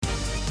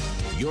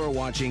You're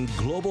watching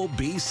Global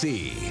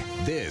BC.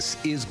 This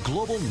is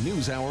Global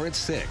News Hour at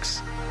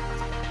 6.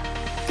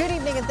 Good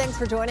evening and thanks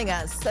for joining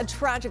us. A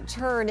tragic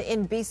turn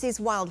in BC's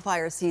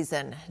wildfire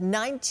season.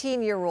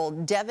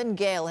 19-year-old Devon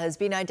Gale has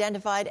been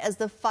identified as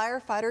the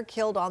firefighter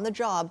killed on the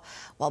job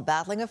while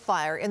battling a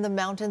fire in the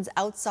mountains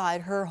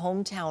outside her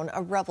hometown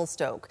of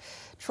Revelstoke.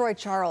 Troy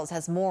Charles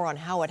has more on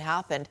how it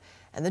happened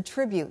and the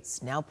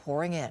tributes now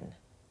pouring in.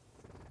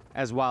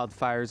 As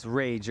wildfires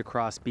rage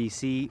across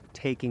BC,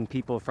 taking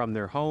people from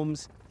their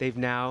homes, they've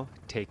now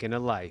taken a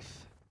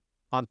life.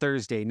 On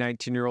Thursday,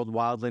 19-year-old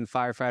wildland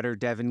firefighter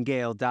Devon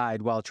Gale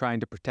died while trying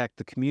to protect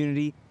the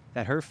community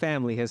that her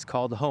family has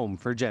called home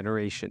for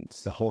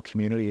generations. The whole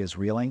community is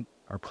reeling.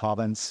 Our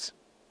province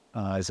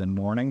is in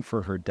mourning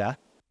for her death.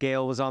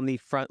 Gale was on the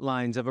front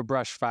lines of a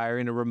brush fire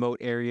in a remote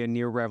area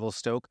near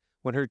Revelstoke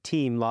when her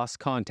team lost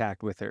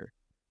contact with her.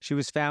 She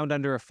was found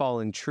under a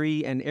fallen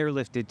tree and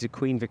airlifted to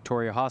Queen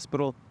Victoria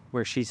Hospital,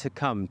 where she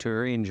succumbed to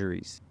her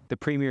injuries. The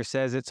Premier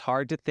says it's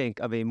hard to think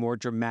of a more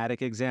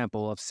dramatic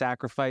example of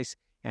sacrifice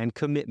and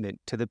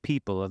commitment to the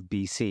people of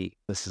BC.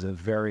 This is a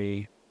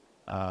very,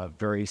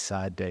 very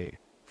sad day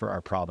for our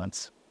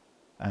province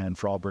and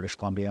for all British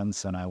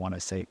Columbians, and I want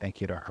to say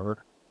thank you to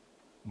her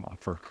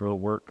for her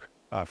work,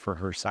 for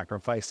her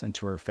sacrifice, and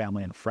to her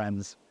family and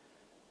friends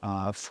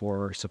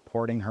for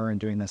supporting her and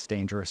doing this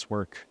dangerous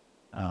work.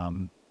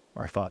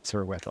 Our thoughts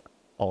are with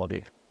all of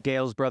you.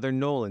 Gale's brother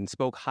Nolan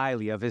spoke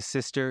highly of his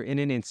sister in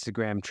an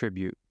Instagram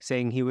tribute,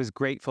 saying he was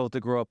grateful to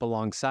grow up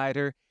alongside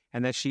her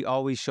and that she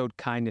always showed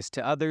kindness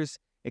to others,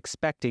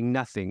 expecting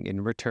nothing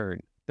in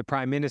return. The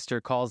Prime Minister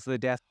calls the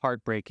death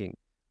heartbreaking,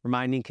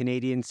 reminding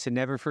Canadians to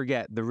never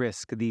forget the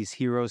risk these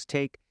heroes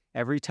take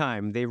every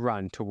time they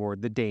run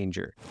toward the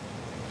danger.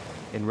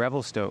 In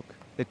Revelstoke,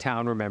 the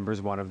town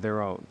remembers one of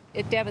their own.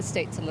 It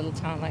devastates a little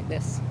town like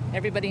this.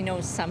 Everybody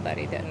knows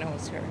somebody that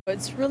knows her.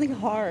 It's really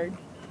hard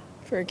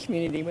for a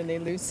community when they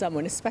lose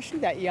someone, especially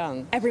that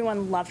young.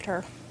 Everyone loved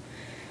her.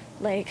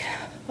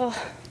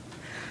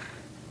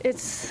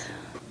 It's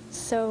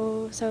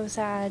so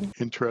sad.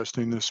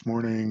 Interesting this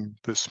morning,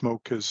 the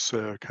smoke has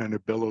kind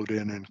of billowed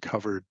in and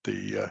covered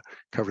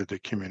the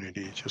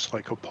community, just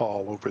like a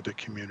pall over the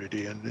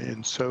community.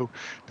 And so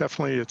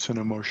definitely it's an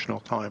emotional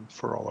time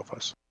for all of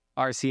us.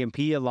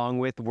 RCMP, along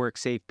with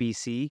WorkSafe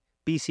BC,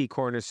 BC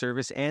Coroner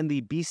Service, and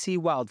the BC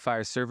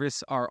Wildfire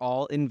Service are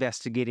all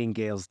investigating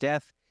Gale's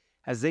death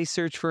as they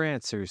search for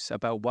answers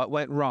about what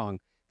went wrong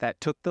that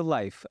took the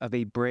life of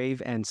a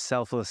brave and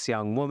selfless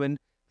young woman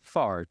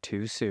far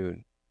too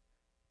soon.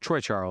 Troy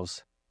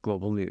Charles,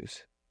 Global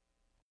News.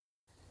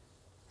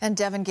 And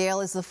Devon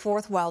Gale is the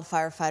fourth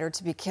wildfire fighter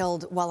to be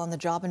killed while on the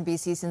job in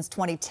BC since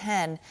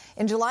 2010.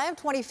 In July of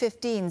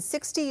 2015,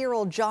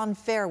 60-year-old John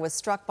Fair was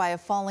struck by a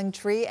falling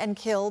tree and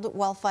killed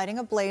while fighting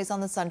a blaze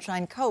on the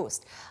Sunshine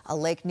Coast. A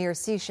lake near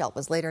Sechelt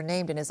was later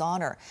named in his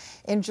honor.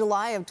 In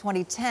July of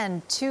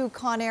 2010, two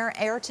Conair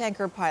air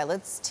tanker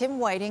pilots, Tim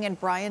Whiting and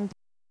Brian,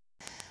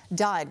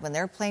 died when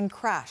their plane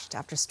crashed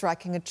after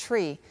striking a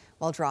tree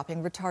while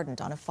dropping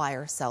retardant on a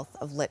fire south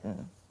of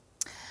Lytton.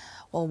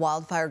 Well,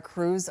 wildfire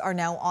crews are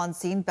now on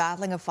scene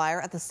battling a fire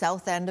at the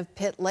south end of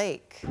Pitt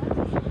Lake.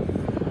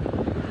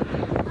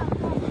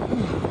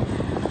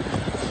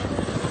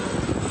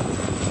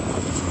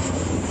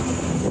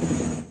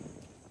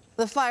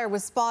 The fire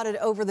was spotted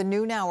over the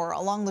noon hour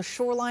along the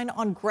shoreline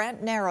on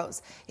Grant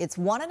Narrows. It's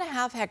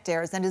 1.5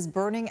 hectares and is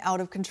burning out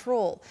of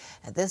control.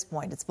 At this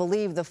point, it's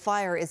believed the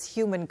fire is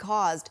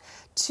human-caused.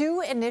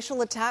 2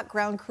 initial attack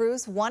ground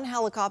crews, 1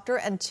 helicopter,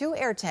 and 2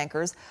 air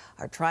tankers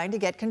are trying to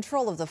get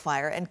control of the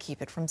fire and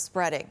keep it from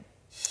spreading.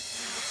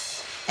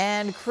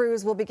 And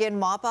crews will begin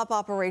mop-up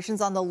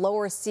operations on the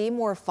Lower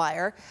Seymour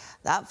fire.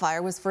 That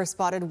fire was first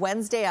spotted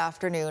Wednesday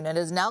afternoon and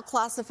is now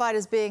classified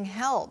as being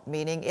held,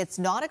 meaning it's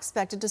not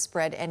expected to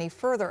spread any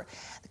further.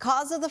 The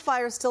cause of the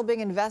fire is still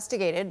being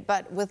investigated,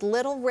 but with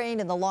little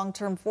rain in the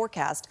long-term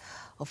forecast,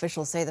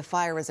 officials say the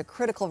fire is a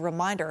critical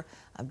reminder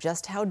of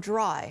just how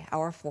dry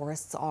our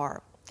forests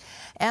are.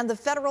 And the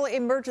Federal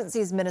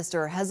Emergencies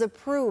Minister has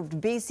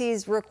approved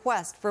BC's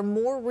request for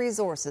more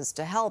resources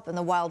to help in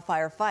the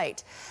wildfire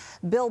fight.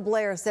 Bill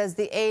Blair says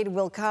the aid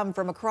will come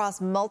from across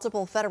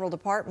multiple federal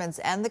departments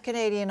and the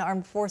Canadian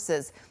Armed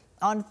Forces.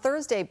 On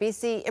Thursday,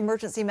 BC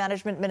Emergency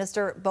Management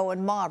Minister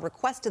Bowen Ma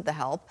requested the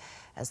help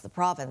as the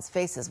province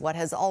faces what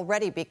has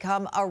already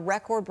become a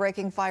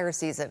record-breaking fire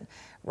season.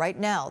 Right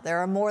now, there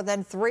are more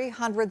than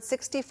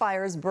 360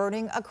 fires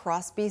burning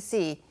across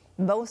BC,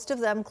 most of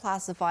them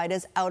classified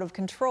as out of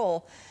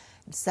control.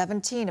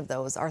 17 of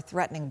those are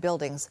threatening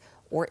buildings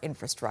or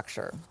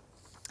infrastructure.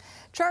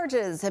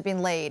 Charges have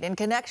been laid in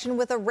connection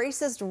with a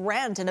racist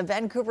rant in a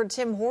Vancouver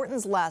Tim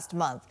Hortons last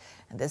month.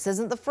 And this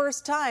isn't the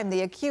first time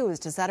the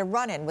accused has had a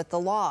run-in with the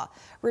law.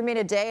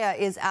 Rumina Daya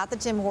is at the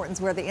Tim Hortons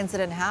where the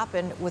incident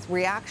happened with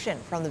reaction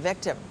from the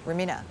victim.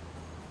 Rumina.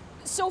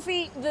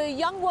 Sophie, the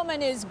young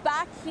woman is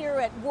back here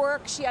at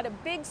work. She had a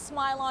big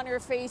smile on her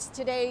face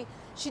today.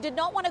 She did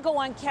not want to go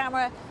on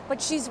camera,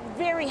 but she's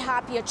very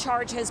happy a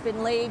charge has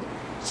been laid.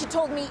 She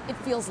told me it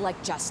feels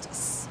like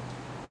justice.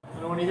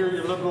 I don't want to hear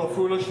your liberal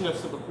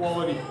foolishness of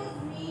equality.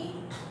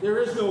 There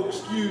is no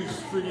excuse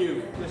for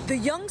you. The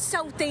young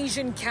South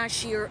Asian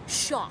cashier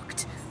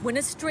shocked when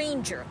a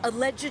stranger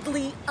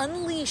allegedly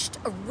unleashed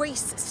a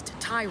racist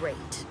tirade.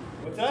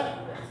 What's that?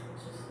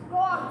 Go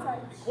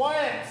on,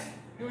 quiet!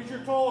 Do as you're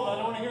told. I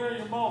don't want to hear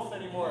your mouth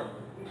anymore.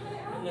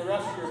 And the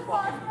rest of your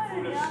fucking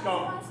foolish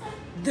scum.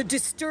 The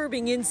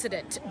disturbing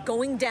incident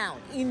going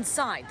down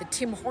inside the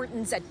Tim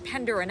Hortons at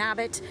Pender and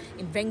Abbott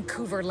in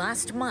Vancouver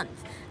last month.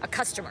 A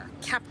customer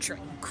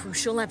capturing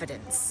crucial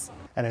evidence.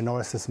 And I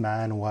noticed this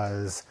man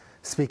was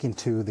speaking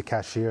to the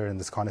cashier in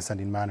this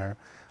condescending manner.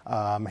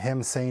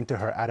 Him saying to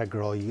her, "Atta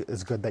girl,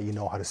 it's good that you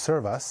know how to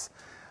serve us."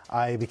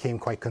 I became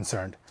quite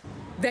concerned.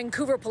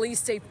 Vancouver police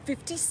say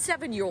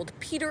 57-year-old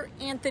Peter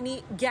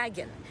Anthony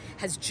Gagan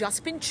has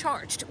just been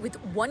charged with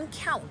one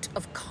count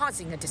of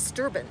causing a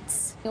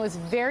disturbance. It was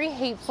very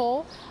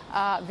hateful,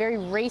 very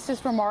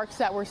racist remarks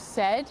that were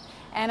said.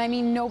 And I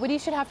mean, nobody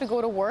should have to go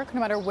to work,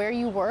 no matter where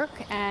you work,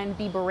 and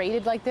be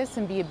berated like this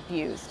and be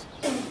abused.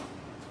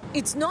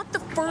 It's not the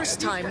first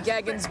time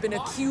Gagan's been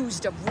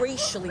accused of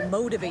racially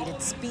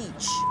motivated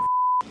speech.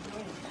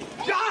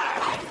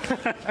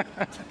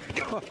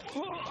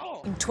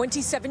 In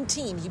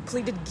 2017, he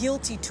pleaded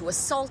guilty to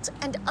assault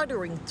and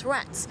uttering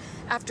threats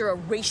after a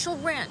racial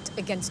rant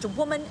against a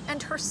woman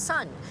and her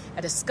son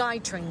at a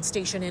SkyTrain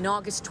station in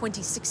August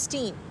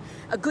 2016.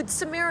 A Good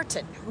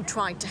Samaritan who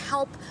tried to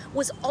help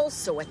was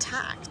also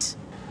attacked.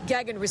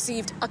 Gagan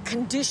received a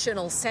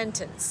conditional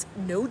sentence,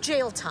 no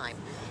jail time.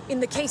 In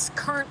the case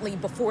currently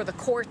before the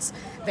courts,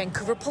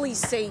 Vancouver police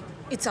say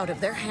it's out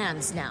of their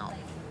hands now.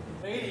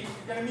 Lady,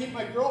 you're going to meet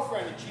my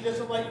girlfriend, and she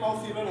doesn't like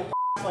mouthy little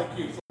like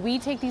you. We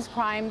take these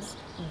crimes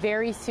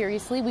very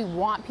seriously. We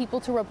want people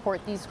to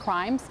report these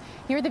crimes.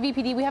 Here at the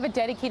VPD, we have a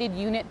dedicated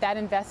unit that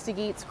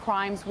investigates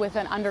crimes with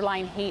an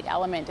underlying hate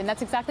element, and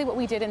that's exactly what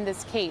we did in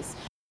this case.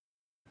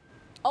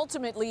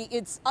 Ultimately,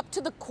 it's up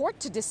to the court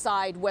to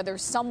decide whether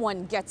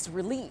someone gets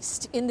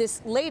released. In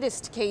this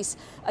latest case,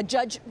 a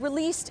judge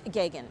released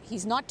Gagan.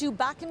 He's not due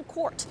back in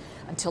court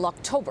until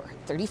October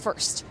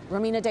 31st.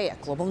 Romina Daya,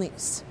 Global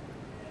News.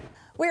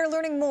 We are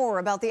learning more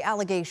about the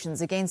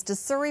allegations against a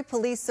Surrey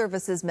Police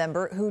Services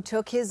member who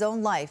took his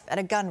own life at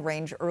a gun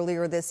range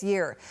earlier this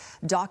year.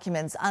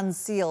 Documents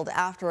unsealed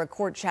after a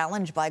court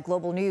challenge by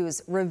Global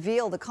News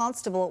reveal the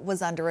constable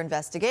was under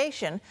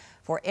investigation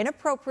for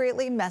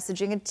inappropriately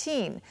messaging a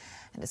teen.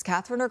 And as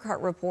Catherine Urquhart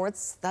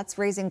reports, that's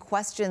raising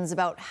questions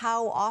about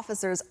how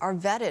officers are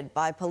vetted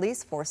by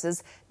police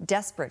forces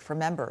desperate for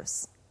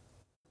members.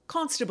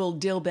 Constable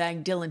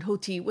Dilbag Dylan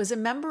Hoti was a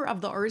member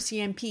of the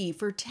RCMP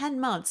for 10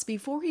 months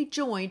before he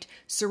joined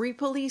Surrey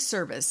Police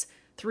Service.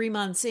 3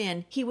 months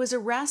in, he was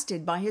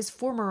arrested by his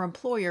former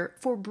employer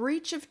for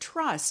breach of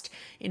trust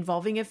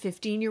involving a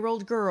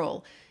 15-year-old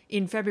girl.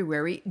 In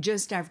February,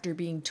 just after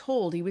being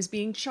told he was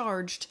being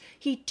charged,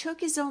 he took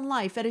his own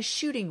life at a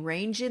shooting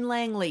range in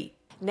Langley.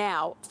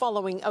 Now,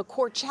 following a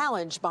court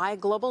challenge by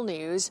Global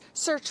News,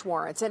 search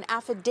warrants and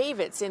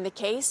affidavits in the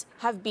case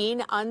have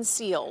been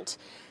unsealed.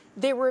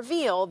 They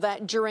reveal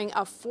that during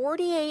a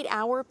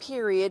 48-hour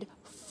period,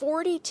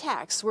 40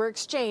 texts were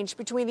exchanged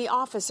between the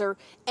officer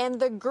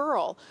and the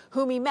girl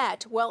whom he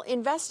met while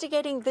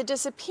investigating the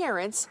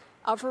disappearance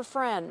of her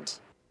friend.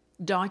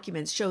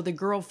 Documents show the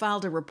girl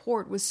filed a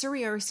report with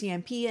Surrey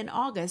RCMP in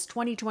August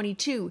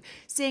 2022,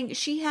 saying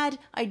she had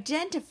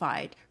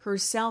identified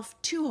herself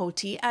to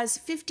Hoti as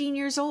 15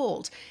 years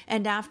old,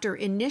 and after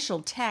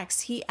initial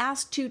texts, he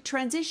asked to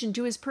transition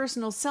to his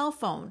personal cell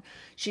phone.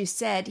 She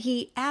said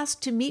he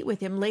asked to meet with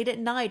him late at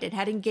night and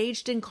had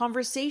engaged in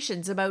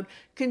conversations about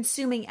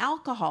consuming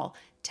alcohol,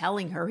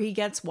 telling her he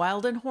gets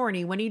wild and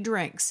horny when he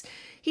drinks.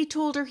 He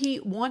told her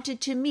he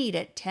wanted to meet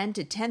at 10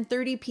 to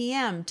 10:30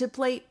 p.m. to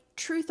play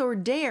Truth or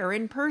Dare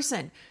in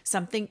person,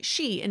 something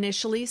she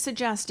initially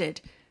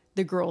suggested.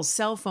 The girl's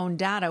cell phone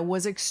data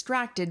was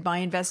extracted by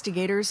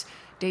investigators.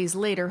 Days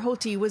later,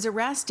 Hoti was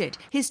arrested,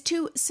 his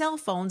 2 cell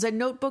phones and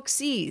notebook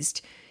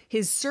seized.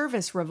 His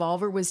service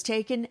revolver was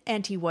taken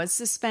and he was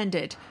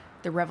suspended.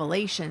 The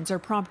revelations are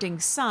prompting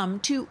some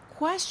to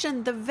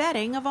question the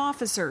vetting of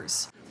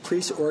officers.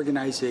 Police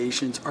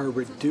organizations are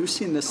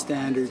reducing the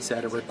standards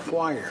that are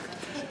required.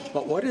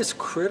 But what is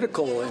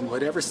critical in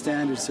whatever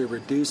standards they're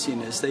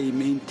reducing is they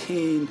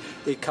maintain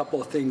a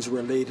couple of things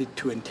related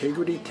to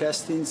integrity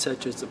testing,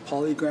 such as the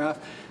polygraph,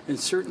 and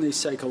certainly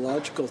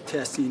psychological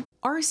testing.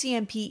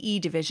 RCMP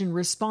Division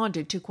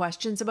responded to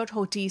questions about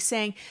Hoti,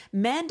 saying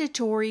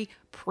mandatory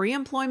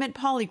pre-employment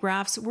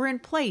polygraphs were in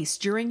place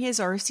during his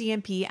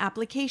RCMP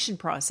application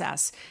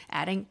process,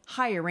 adding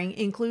hiring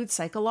includes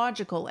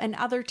psychological and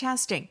other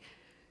testing.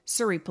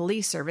 Surrey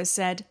Police Service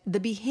said the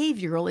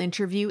behavioral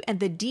interview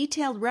and the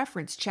detailed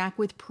reference check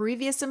with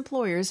previous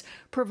employers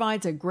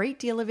provides a great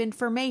deal of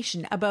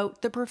information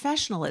about the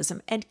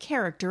professionalism and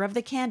character of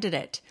the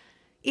candidate.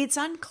 It's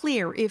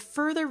unclear if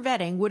further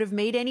vetting would have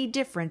made any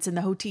difference in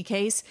the Hoti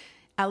case.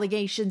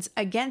 Allegations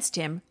against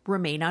him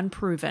remain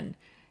unproven.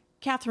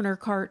 Catherine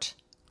Urquhart,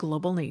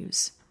 Global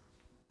News.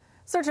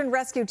 Search and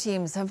rescue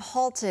teams have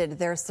halted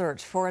their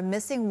search for a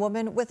missing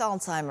woman with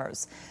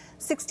Alzheimer's.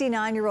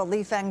 69-year-old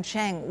Li Feng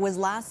Cheng was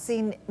last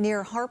seen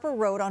near Harper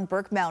Road on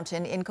Burke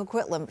Mountain in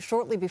Coquitlam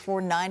shortly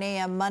before 9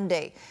 a.m.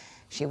 Monday.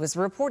 She was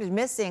reported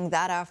missing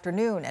that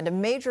afternoon, and a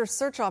major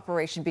search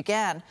operation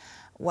began.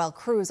 While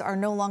crews are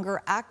no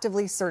longer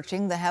actively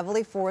searching the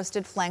heavily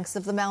forested flanks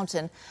of the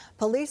mountain,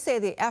 police say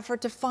the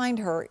effort to find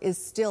her is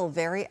still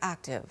very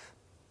active.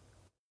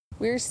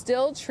 We're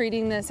still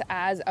treating this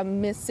as a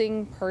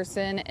missing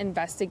person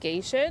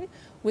investigation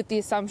with the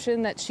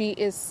assumption that she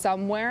is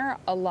somewhere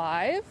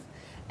alive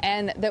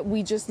and that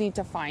we just need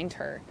to find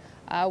her.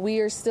 We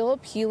are still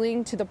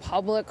appealing to the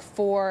public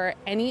for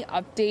any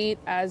update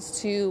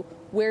as to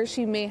where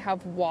she may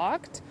have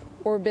walked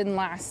or been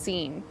last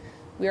seen.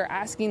 We are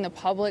asking the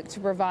public to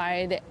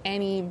provide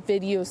any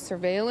video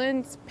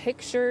surveillance,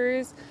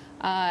 pictures,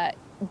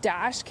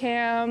 dash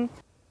cam.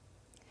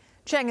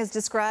 Cheng is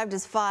described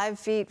as 5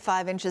 feet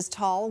 5 inches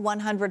tall,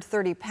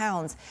 130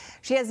 pounds.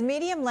 She has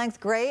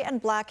medium-length gray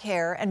and black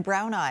hair and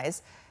brown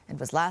eyes, and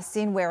was last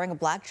seen wearing a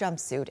black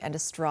jumpsuit and a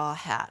straw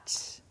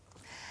hat.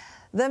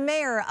 The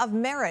mayor of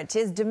Merritt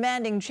is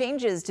demanding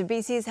changes to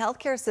BC's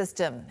healthcare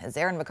system, as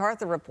Aaron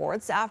MacArthur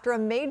reports, after a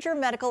major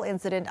medical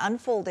incident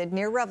unfolded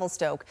near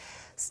Revelstoke.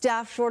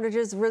 Staff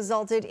shortages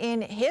resulted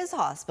in his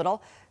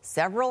hospital,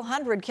 several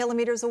hundred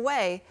kilometers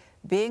away,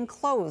 being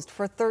closed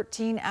for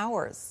 13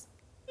 hours.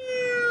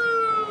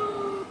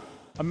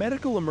 A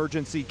medical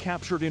emergency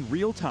captured in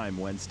real time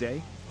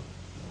Wednesday.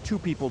 2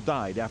 people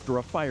died after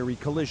a fiery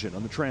collision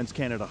on the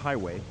Trans-Canada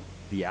Highway,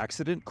 the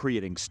accident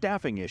creating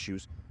staffing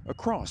issues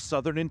across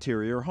southern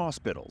interior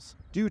hospitals.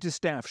 Due to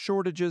staff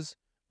shortages,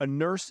 a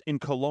nurse in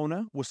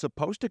Kelowna was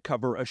supposed to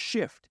cover a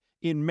shift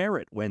in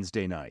Merritt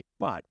Wednesday night,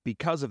 but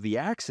because of the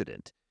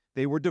accident,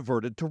 they were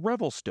diverted to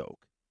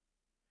Revelstoke.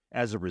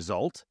 As a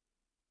result,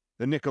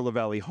 the Nicola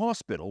Valley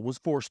Hospital was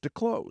forced to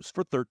close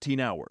for 13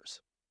 hours.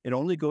 It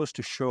only goes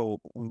to show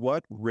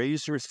what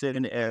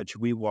razor-thin edge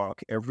we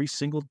walk every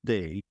single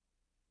day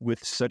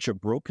with such a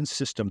broken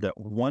system that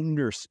one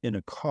nurse in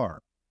a car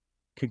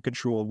can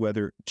control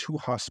whether 2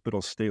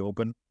 hospitals stay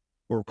open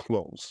or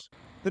close.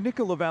 The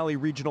Nicola Valley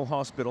Regional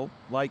Hospital,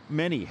 like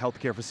many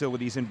healthcare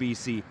facilities in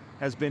BC,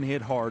 has been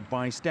hit hard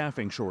by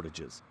staffing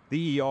shortages.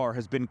 The ER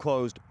has been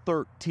closed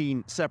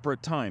 13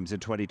 separate times in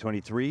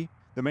 2023.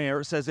 The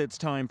mayor says it's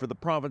time for the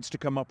province to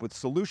come up with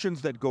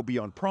solutions that go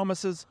beyond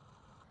promises,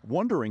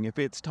 wondering if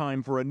it's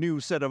time for a new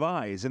set of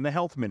eyes in the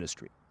health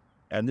ministry.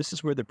 And this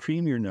is where the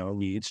premier now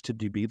needs to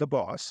be the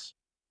boss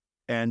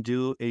and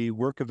do a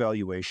work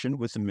evaluation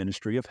with the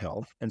Ministry of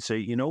Health and say,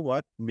 you know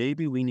what,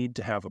 maybe we need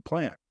to have a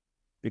plan.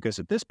 Because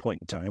at this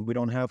point in time, we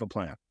don't have a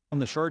plan. In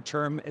the short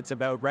term, it's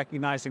about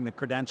recognizing the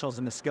credentials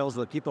and the skills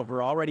of the people who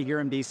are already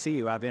here in BC,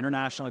 who have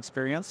international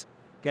experience,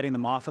 getting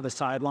them off of the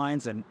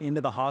sidelines and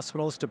into the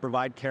hospitals to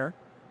provide care.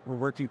 We're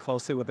working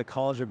closely with the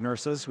College of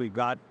Nurses. We've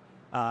got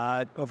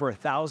over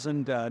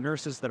 1,000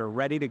 nurses that are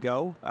ready to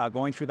go,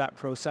 going through that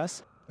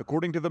process.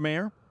 According to the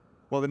mayor,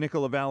 while the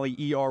Nicola Valley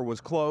ER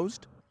was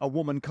closed, a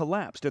woman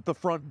collapsed at the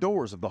front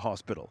doors of the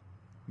hospital.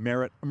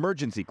 Merritt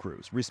emergency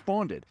crews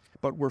responded,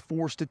 but were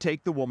forced to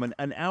take the woman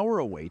an hour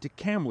away to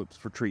Kamloops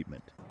for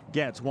treatment.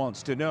 Getz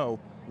wants to know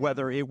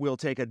whether it will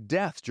take a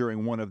death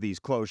during one of these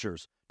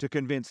closures to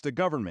convince the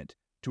government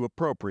to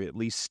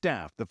appropriately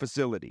staff the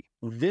facility.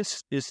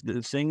 This is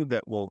the thing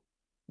that will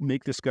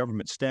make this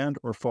government stand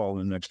or fall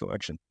in the next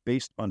election,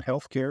 based on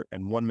healthcare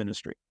and one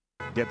ministry.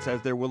 Getz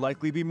says there will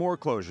likely be more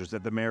closures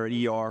at the Merritt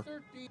ER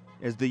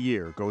as the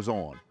year goes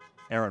on.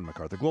 Aaron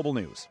MacArthur, Global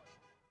News.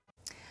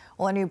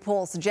 Well, a new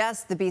poll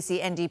suggests the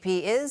BC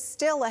NDP is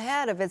still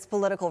ahead of its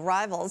political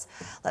rivals.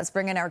 Let's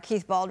bring in our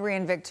Keith Baldry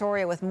in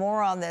Victoria with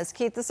more on this.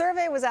 Keith, the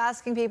survey was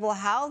asking people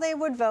how they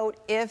would vote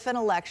if an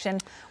election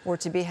were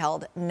to be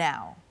held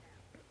now.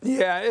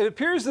 Yeah, it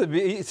appears the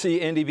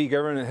BC NDP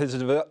government has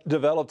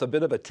developed a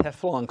bit of a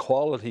Teflon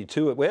quality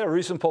to it. We had a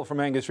recent poll from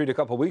Angus Reid a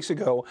couple of weeks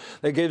ago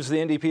that gives the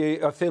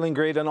NDP a failing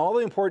grade on all the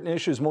important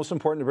issues most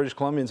important to British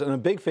Columbians, and a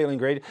big failing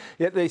grade,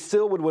 yet they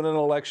still would win an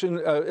election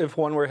if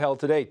one were held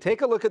today.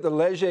 Take a look at the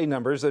Leger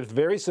numbers. They're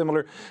very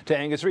similar to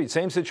Angus Reid.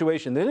 Same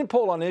situation. They didn't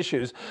poll on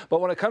issues,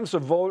 but when it comes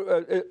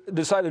to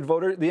decided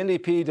voter, the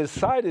NDP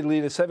decidedly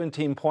to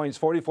 17 points,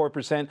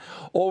 44%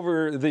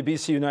 over the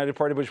BC United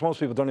Party, which most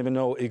people don't even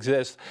know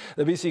exists.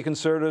 The BC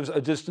Conservatives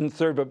a distant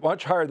third, but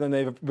much higher than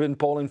they've been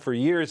polling for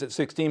years at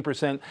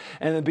 16%,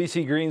 and the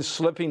BC Greens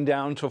slipping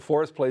down to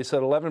 4th place at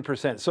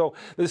 11%. So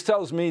this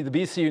tells me the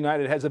BC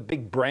United has a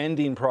big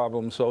branding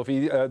problem. So if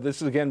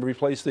this is again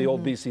replace the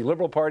old BC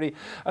Liberal Party,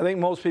 I think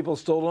most people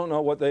still don't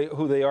know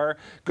who they are.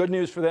 Good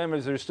news for them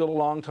is there's still a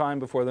long time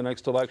before the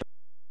next election.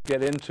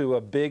 Get into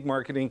a big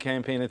marketing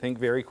campaign, I think,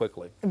 very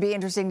quickly. It'd be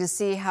interesting to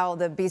see how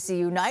the BC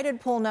United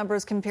poll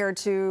numbers compare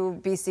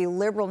to BC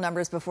Liberal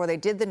numbers before they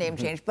did the name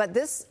change. But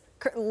this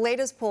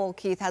latest poll,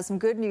 Keith, has some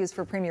good news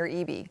for Premier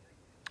Eby.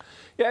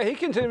 Yeah, he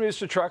continues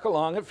to truck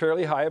along at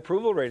fairly high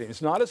approval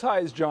ratings. Not as high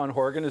as John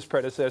Horgan, his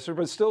predecessor,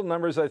 but still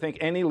numbers I think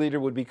any leader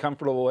would be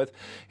comfortable with.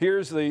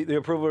 Here's the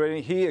approval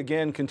rating. He,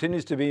 again,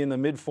 continues to be in the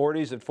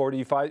mid-40s at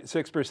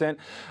 46%.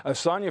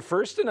 Sonia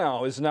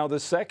Furstenau is now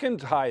the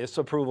second highest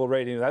approval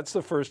rating. That's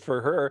the first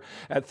for her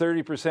at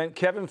 30%.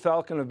 Kevin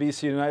Falcon of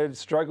BC United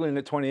struggling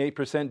at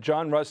 28%.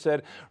 John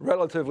Rustad,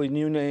 relatively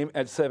new name,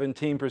 at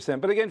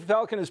 17%. But again,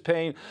 Falcon is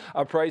paying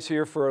a price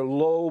here for a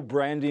low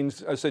branding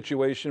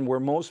situation where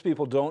most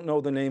people don't know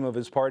the name of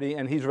his party,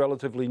 and he's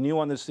relatively new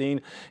on the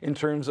scene in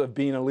terms of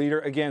being a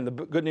leader. Again, the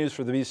good news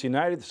for the BC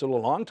United, it's still a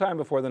long time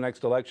before the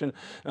next election,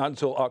 not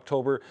until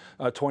October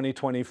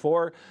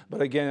 2024.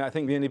 But again, I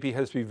think the NDP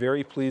has to be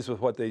very pleased with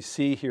what they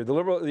see here. The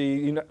Liberal,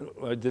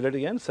 I did it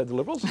again, said the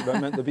Liberals, I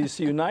meant the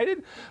BC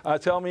United.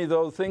 Tell me,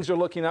 though, things are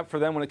looking up for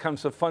them when it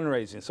comes to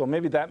fundraising. So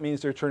maybe that means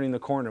they're turning the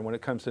corner when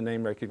it comes to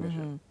name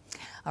recognition.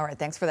 All right,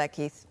 thanks for that,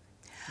 Keith.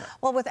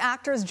 Well, with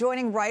actors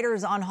joining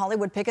writers on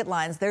Hollywood picket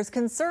lines, there's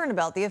concern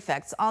about the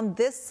effects on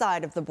this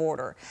side of the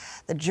border.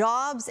 The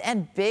jobs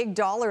and big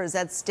dollars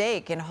at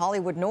stake in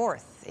Hollywood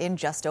North in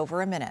just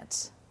over a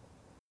minute.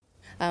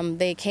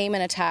 They came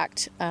and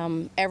attacked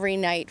every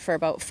night for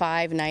about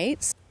 5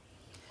 nights.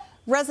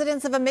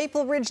 Residents of a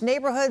Maple Ridge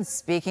neighborhood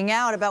speaking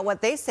out about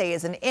what they say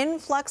is an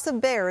influx of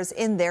bears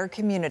in their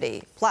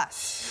community.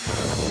 Plus,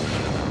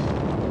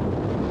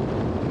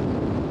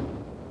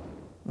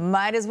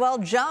 might as well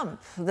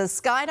jump. The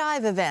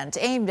skydive event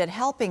aimed at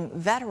helping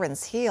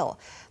veterans heal.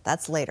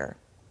 That's later.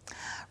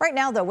 Right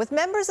now, though, with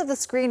members of the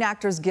Screen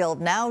Actors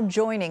Guild now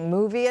joining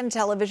movie and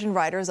television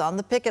writers on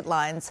the picket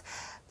lines,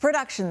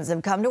 productions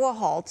have come to a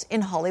halt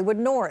in Hollywood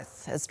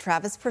North. As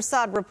Travis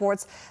Prasad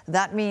reports,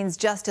 that means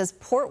just as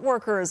port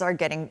workers are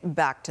getting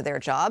back to their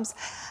jobs,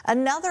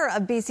 another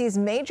of BC's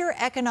major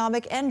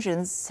economic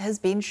engines has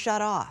been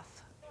shut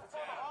off.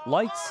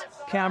 Lights,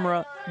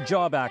 camera,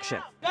 job action.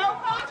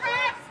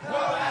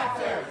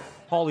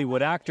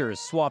 Hollywood actors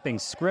swapping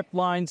script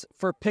lines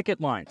for picket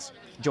lines,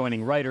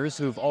 joining writers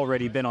who've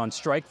already been on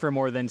strike for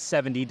more than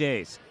 70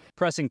 days.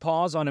 Pressing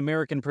pause on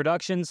American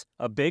productions,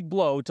 a big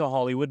blow to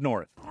Hollywood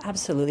North.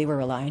 Absolutely, we're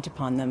reliant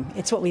upon them.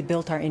 It's what we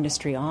built our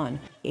industry on.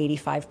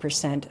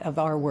 85% of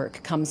our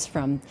work comes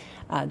from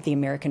the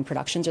American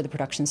productions or the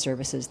production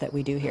services that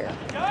we do here.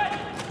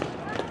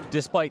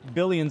 Despite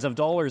billions of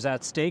dollars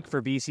at stake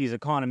for BC's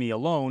economy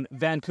alone,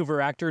 Vancouver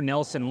actor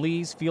Nelson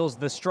Lees feels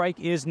the strike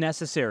is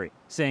necessary,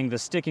 saying the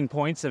sticking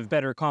points of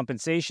better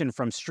compensation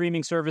from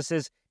streaming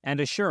services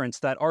and assurance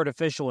that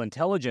artificial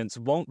intelligence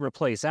won't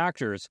replace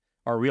actors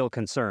are real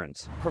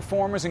concerns.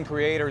 Performers and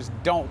creators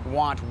don't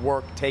want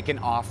work taken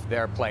off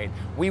their plate.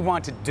 We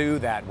want to do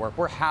that work.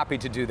 We're happy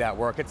to do that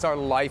work. It's our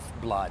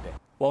lifeblood.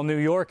 Well, New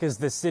York is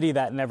the city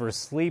that never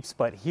sleeps,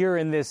 but here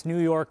in this New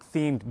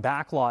York-themed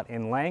backlot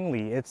in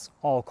Langley, it's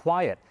all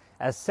quiet.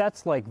 As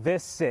sets like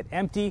this sit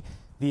empty,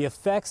 the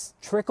effects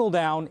trickle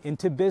down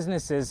into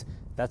businesses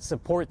that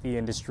support the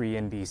industry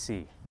in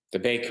BC. The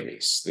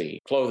bakeries, the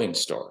clothing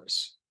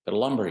stores, the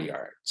lumber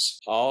yards,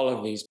 all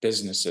of these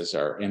businesses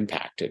are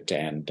impacted,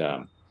 and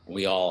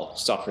we all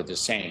suffer the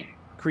same.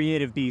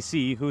 Creative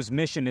BC, whose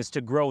mission is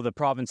to grow the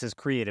province's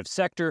creative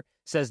sector,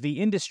 says the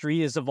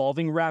industry is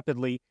evolving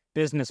rapidly.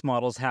 Business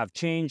models have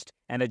changed,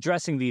 and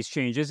addressing these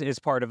changes is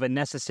part of a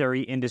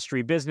necessary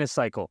industry business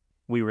cycle.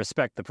 We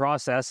respect the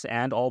process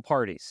and all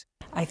parties.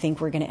 I think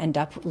we're going to end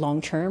up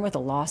long-term with a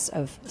loss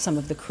of some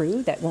of the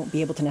crew that won't be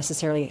able to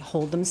necessarily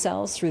hold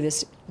themselves through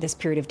this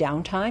period of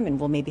downtime, and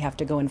we'll maybe have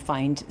to go and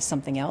find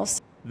something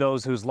else.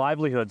 Those whose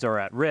livelihoods are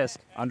at risk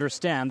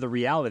understand the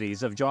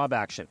realities of job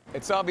action.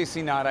 It's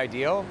obviously not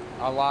ideal.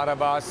 A lot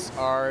of us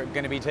are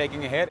going to be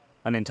taking a hit.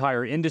 An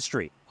entire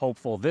industry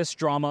hopeful this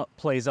drama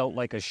plays out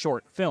like a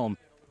short film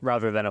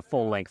rather than a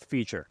full-length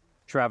feature.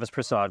 Travis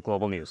Prasad,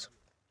 Global News.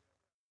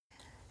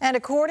 And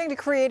according to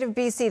Creative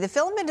BC, the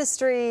film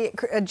industry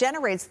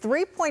generates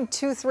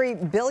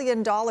 $3.23 billion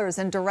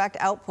in direct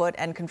output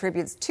and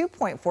contributes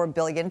 $2.4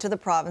 billion to the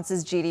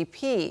province's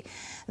GDP.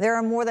 There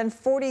are more than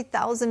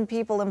 40,000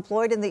 people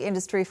employed in the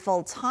industry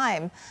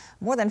full-time,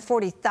 more than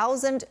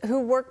 40,000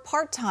 who work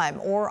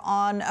part-time or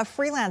on a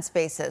freelance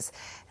basis.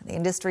 The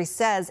industry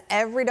says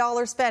every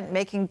dollar spent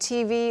making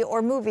TV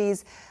or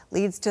movies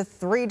leads to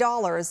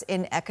 $3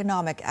 in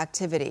economic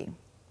activity.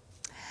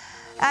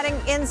 Adding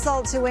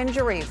insult to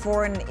injury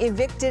for an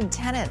evicted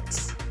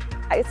tenant.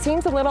 It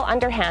seems a little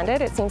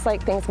underhanded. It seems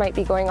like things might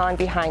be going on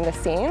behind the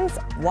scenes.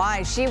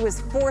 Why she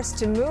was forced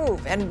to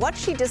move and what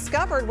she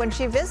discovered when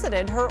she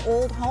visited her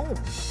old home.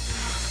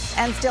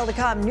 And still to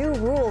come, new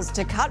rules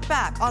to cut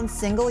back on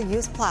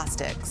single-use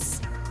plastics.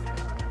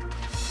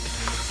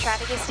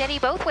 Traffic is steady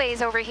both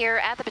ways over here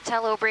at the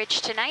Pattullo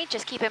Bridge tonight.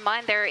 Just keep in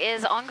mind there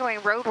is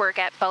ongoing road work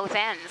at both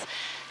ends.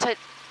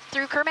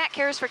 Through Kermac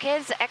Cares for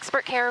Kids,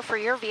 expert care for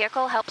your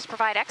vehicle helps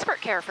provide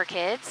expert care for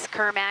kids.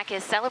 Kermac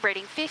is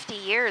celebrating 50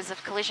 years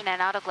of collision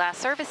and auto glass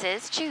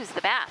services. Choose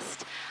the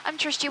best. I'm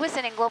Trish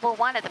Jewison in Global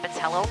One at the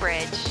Pattullo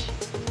Bridge.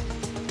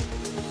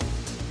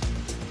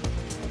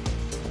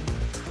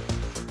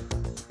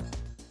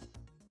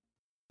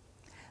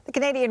 The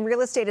Canadian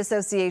Real Estate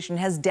Association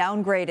has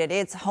downgraded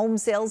its home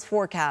sales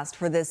forecast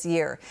for this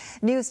year.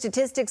 New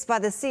statistics by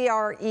the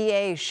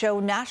CREA show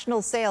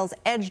national sales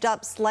edged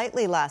up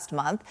slightly last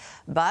month,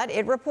 but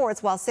it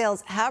reports while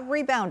sales have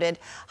rebounded,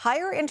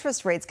 higher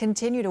interest rates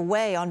continue to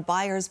weigh on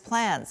buyers'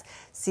 plans.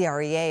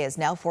 CREA is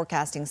now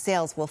forecasting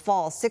sales will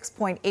fall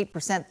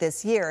 6.8%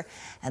 this year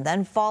and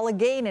then fall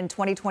again in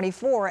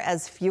 2024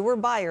 as fewer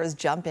buyers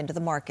jump into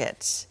the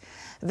market.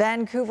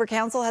 Vancouver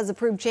Council has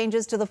approved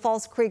changes to the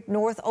False Creek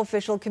North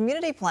official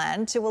community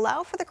plan to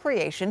allow for the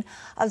creation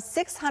of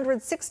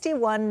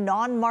 661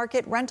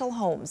 non-market rental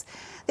homes.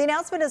 The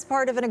announcement is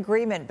part of an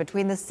agreement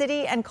between the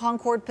city and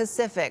Concord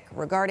Pacific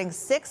regarding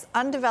 6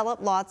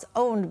 undeveloped lots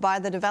owned by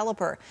the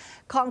developer.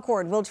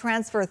 Concord will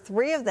transfer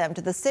 3 of them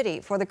to the city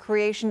for the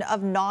creation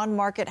of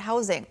non-market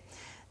housing.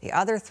 The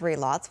other 3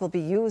 lots will be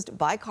used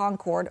by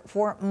Concord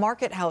for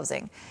market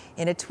housing.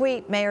 In a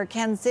tweet, Mayor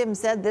Ken Sim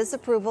said this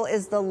approval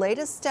is the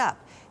latest step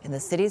in the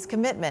city's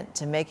commitment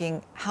to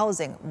making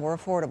housing more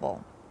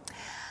affordable.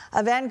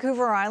 A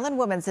Vancouver Island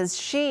woman says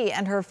she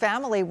and her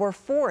family were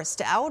forced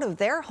out of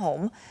their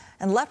home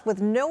and left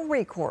with no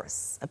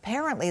recourse,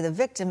 apparently the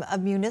victim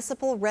of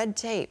municipal red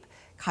tape.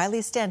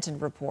 Kylie Stanton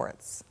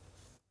reports.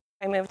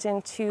 I moved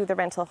into the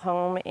rental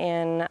home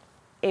in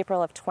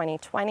April of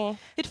 2020.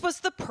 It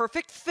was the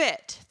perfect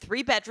fit.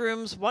 3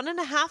 bedrooms,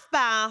 1.5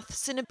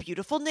 baths in a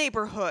beautiful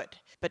neighborhood.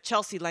 But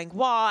Chelsea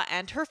Langlois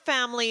and her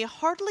family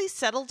hardly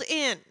settled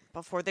in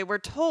before they were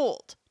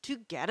told to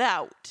get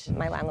out.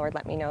 My landlord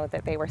let me know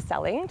that they were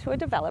selling to a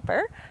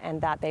developer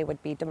and that they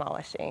would be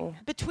demolishing.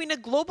 Between a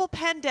global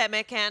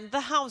pandemic and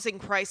the housing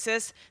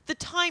crisis, the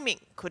timing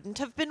couldn't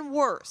have been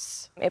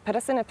worse. It put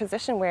us in a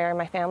position where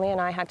my family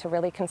and I had to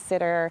really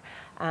consider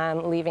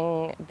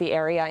leaving the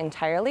area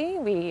entirely.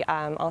 We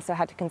also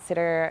had to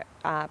consider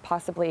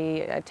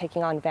possibly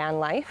taking on van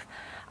life.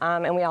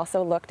 And we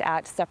also looked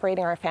at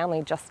separating our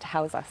family just to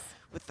house us.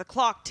 With the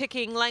clock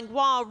ticking,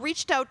 Langlois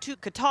reached out to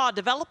Kata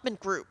Development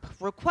Group,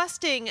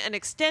 requesting an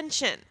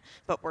extension,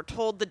 but were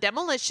told the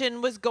demolition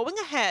was going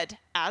ahead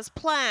as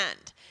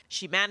planned.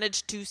 She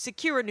managed to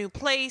secure a new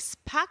place,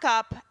 pack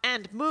up,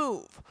 and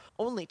move,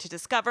 only to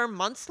discover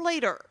months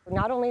later.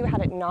 Not only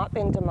had it not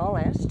been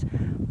demolished,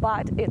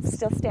 but it's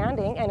still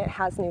standing and it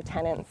has new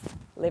tenants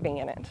living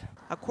in it.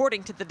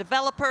 According to the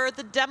developer,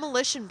 the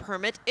demolition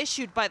permit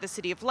issued by the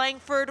city of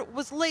Langford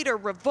was later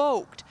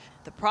revoked.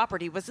 The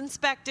property was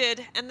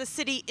inspected, and the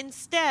city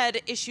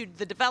instead issued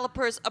the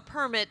developers a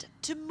permit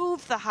to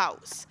move the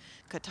house.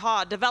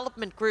 Kata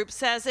Development Group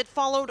says it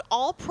followed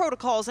all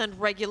protocols and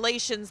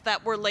regulations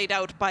that were laid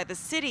out by the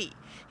city.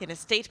 In a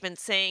statement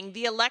saying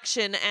the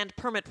election and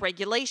permit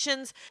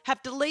regulations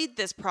have delayed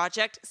this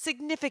project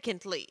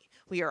significantly.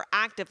 We are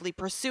actively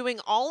pursuing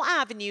all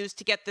avenues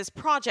to get this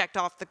project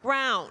off the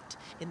ground.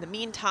 In the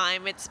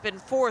meantime, it's been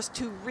forced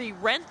to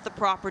re-rent the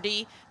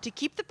property to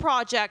keep the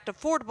project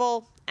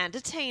affordable and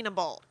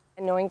attainable.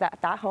 Knowing that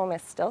that home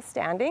is still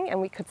standing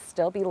and we could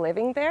still be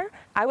living there,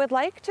 I would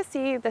like to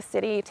see the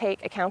city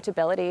take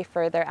accountability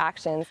for their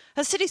actions.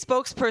 A city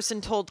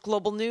spokesperson told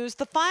Global News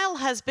the file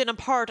has been a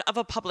part of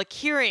a public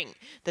hearing.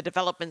 The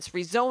development's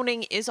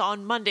rezoning is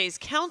on Monday's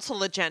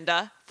council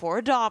agenda for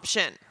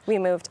adoption. We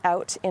moved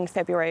out in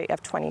February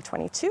of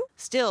 2022.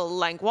 Still,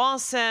 Langlois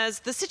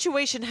says the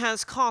situation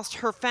has cost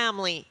her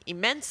family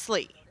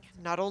immensely.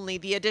 Not only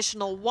the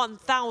additional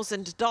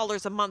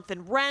 $1,000 a month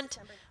in rent,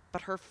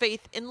 but her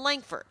faith in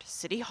Langford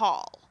City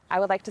Hall. I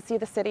would like to see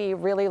the city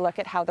really look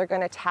at how they're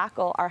going to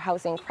tackle our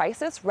housing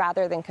crisis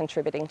rather than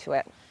contributing to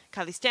it.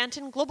 Kylie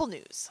Stanton, Global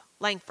News,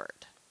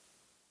 Langford.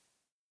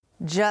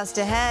 Just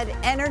ahead,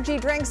 energy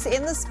drinks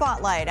in the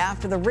spotlight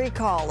after the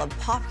recall of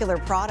popular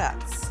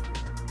products.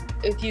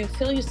 If you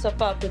fill yourself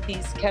up with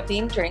these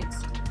caffeine drinks,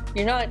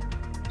 you're not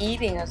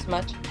eating as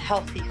much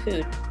healthy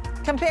food.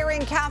 Comparing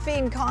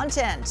caffeine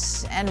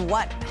content and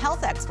what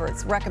health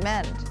experts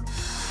recommend.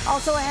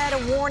 Also ahead,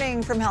 a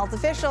warning from health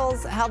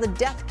officials how the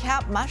death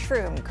cap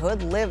mushroom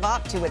could live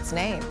up to its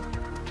name.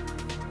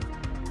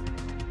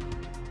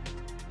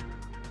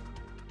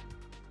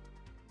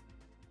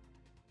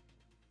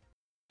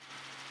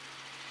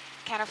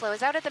 Counterflow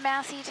is out at the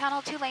Massey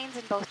Tunnel, 2 lanes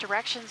in both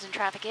directions, and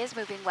traffic is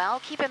moving well.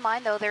 Keep in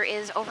mind, though, there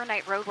is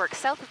overnight roadwork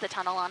south of the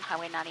tunnel on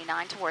Highway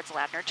 99 towards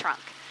Ladner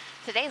Trunk.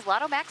 Today's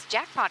Lotto Max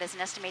jackpot is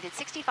an estimated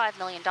 $65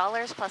 million,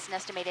 plus an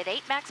estimated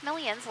 8 Max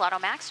Millions. Lotto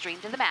Max dream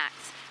to the max.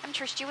 I'm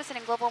Trish Jewison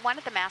in Global One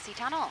at the Massey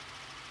Tunnel.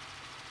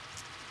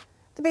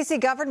 The BC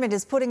government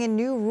is putting in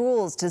new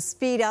rules to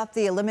speed up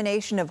the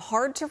elimination of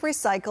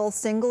hard-to-recycle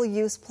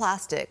single-use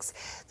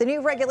plastics. The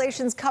new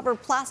regulations cover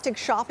plastic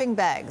shopping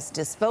bags,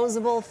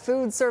 disposable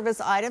food service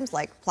items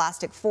like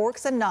plastic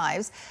forks and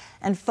knives,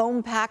 and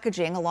foam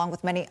packaging, along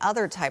with many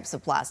other types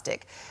of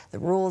plastic. The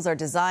rules are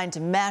designed to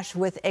mesh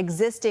with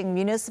existing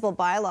municipal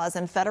bylaws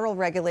and federal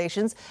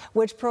regulations,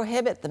 which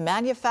prohibit the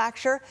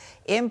manufacture,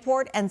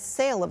 import, and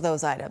sale of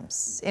those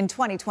items. In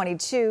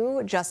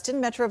 2022, just in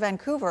Metro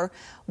Vancouver,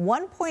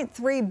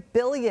 1.3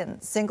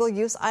 billion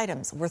single-use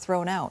items were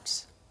thrown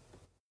out.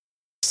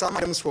 Some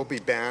items will be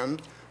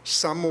banned,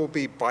 Some will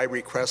be by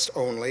request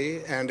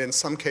only, and in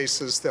some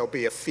cases there'll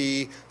be a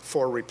fee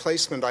for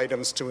replacement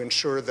items to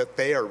ensure that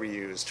they are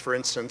reused. For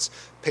instance,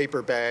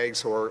 paper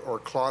bags or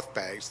cloth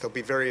bags. There'll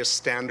be various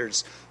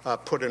standards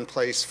put in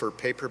place for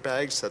paper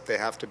bags, that they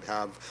have to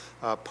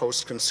have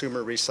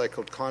post-consumer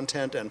recycled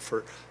content, and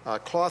for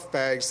cloth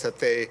bags that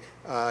they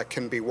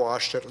can be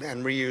washed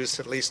and reused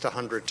at least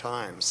 100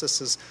 times.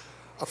 This is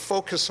a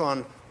focus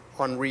on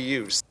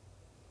reuse.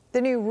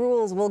 The new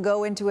rules will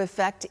go into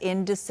effect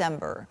in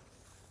December.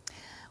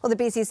 Well, the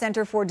BC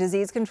Centre for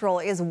Disease Control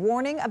is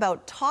warning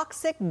about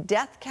toxic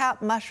death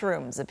cap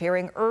mushrooms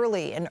appearing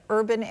early in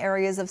urban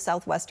areas of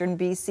southwestern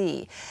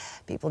BC.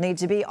 People need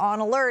to be on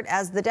alert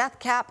as the death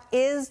cap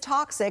is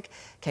toxic,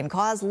 can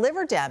cause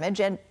liver damage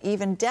and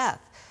even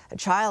death. A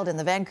child in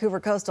the Vancouver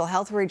Coastal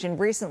Health Region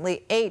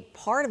recently ate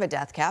part of a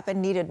death cap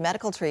and needed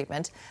medical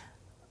treatment.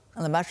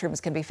 And the mushrooms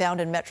can be found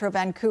in Metro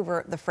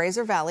Vancouver, the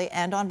Fraser Valley,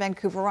 and on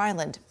Vancouver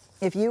Island.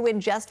 If you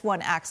ingest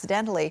one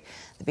accidentally,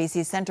 the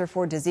BC Centre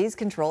for Disease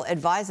Control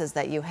advises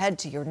that you head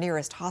to your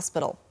nearest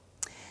hospital.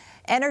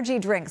 Energy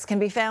drinks can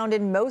be found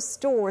in most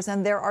stores,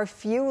 and there are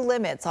few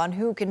limits on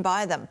who can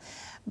buy them.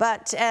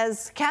 But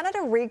as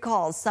Canada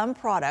recalls some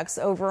products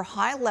over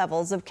high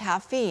levels of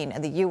caffeine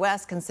and the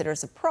U.S.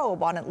 considers a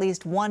probe on at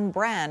least one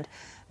brand,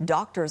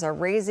 doctors are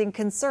raising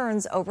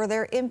concerns over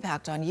their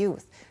impact on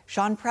youth.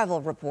 Sean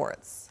Prevel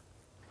reports.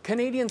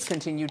 Canadians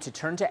continue to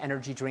turn to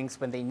energy drinks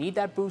when they need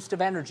that boost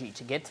of energy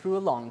to get through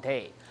a long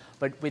day.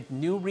 But with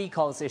new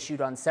recalls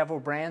issued on several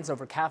brands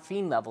over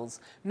caffeine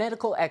levels,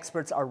 medical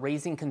experts are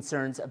raising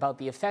concerns about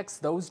the effects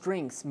those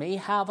drinks may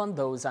have on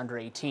those under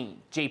 18.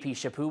 JP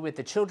Chaput with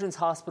the Children's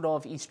Hospital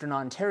of Eastern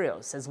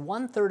Ontario says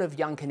 1/3 of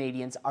young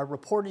Canadians are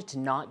reported to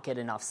not get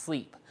enough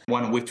sleep.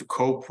 One way to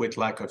cope with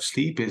lack of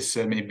sleep is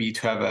maybe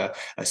to have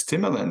a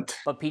stimulant.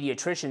 But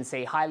pediatricians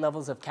say high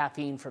levels of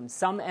caffeine from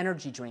some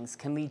energy drinks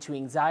can lead to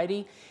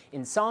anxiety,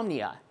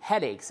 insomnia,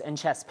 headaches, and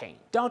chest pain.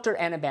 Dr.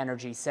 Anna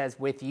Banerjee says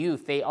with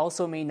youth, they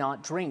also may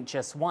not drink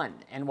just one.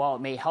 And while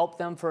it may help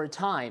them for a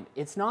time,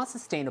 it's not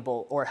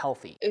sustainable or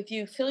healthy. If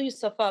you fill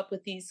yourself up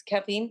with these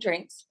caffeine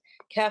drinks,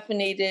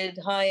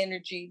 caffeinated high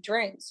energy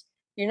drinks,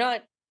 you're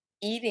not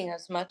eating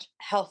as much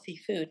healthy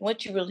food.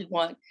 What you really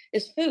want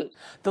is food.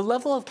 The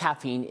level of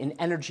caffeine in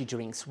energy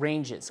drinks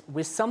ranges,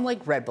 with some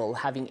like Red Bull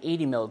having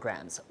 80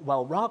 milligrams,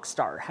 while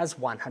Rockstar has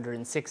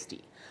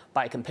 160.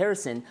 By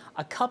comparison,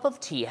 a cup of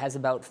tea has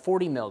about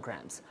 40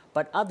 milligrams,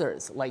 but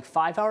others, like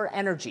 5 Hour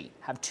Energy,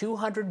 have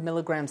 200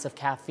 milligrams of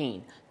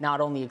caffeine,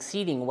 not only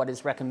exceeding what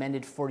is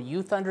recommended for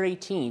youth under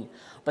 18,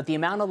 but the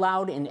amount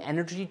allowed in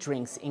energy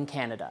drinks in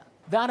Canada.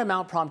 That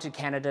amount prompted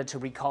Canada to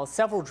recall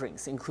several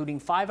drinks, including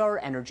 5 Hour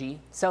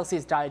Energy,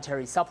 Celsius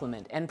Dietary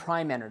Supplement, and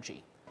Prime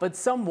Energy. But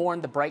some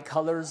warn the bright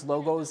colors,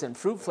 logos, and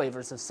fruit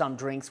flavors of some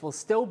drinks will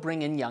still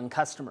bring in young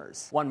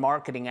customers. One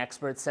marketing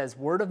expert says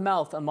word of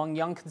mouth among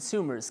young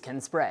consumers can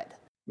spread.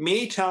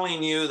 Me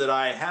telling you that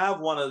I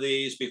have one of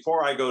these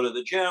before I go to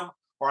the gym,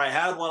 or I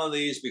had one of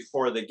these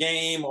before the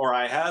game, or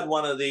I had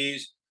one of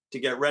these to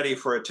get ready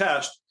for a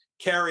test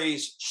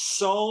carries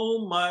so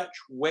much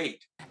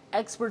weight.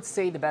 Experts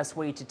say the best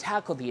way to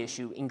tackle the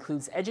issue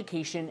includes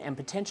education and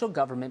potential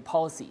government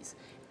policies,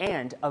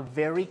 and a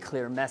very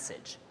clear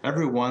message.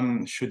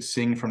 Everyone should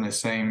sing from the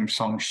same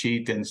song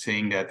sheet and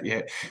saying that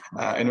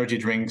energy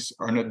drinks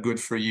are not good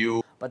for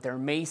you. But there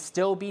may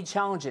still be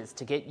challenges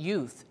to get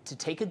youth to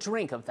take a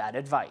drink of that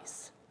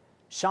advice.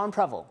 Sean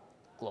Prevel,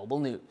 Global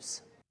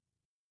News.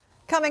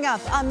 Coming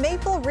up, a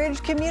Maple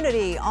Ridge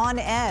community on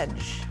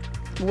edge.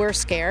 We're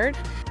scared.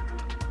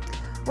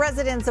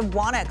 Residents of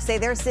Wannock say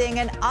they're seeing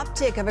an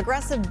uptick of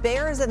aggressive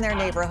bears in their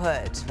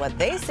neighborhood. What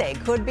they say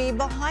could be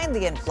behind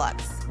the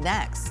influx.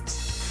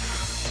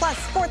 Next. Plus,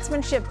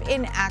 sportsmanship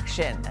in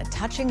action. A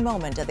touching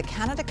moment at the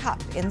Canada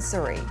Cup in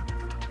Surrey.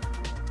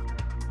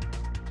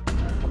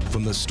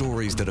 From the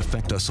stories that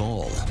affect us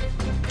all,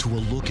 to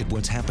a look at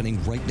what's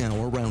happening right now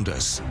around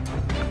us.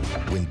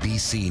 When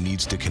BC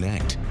needs to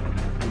connect,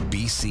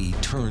 BC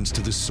turns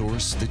to the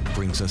source that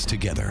brings us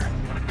together.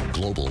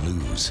 Global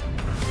News.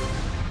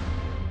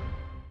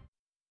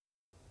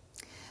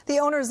 The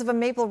owners of a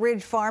Maple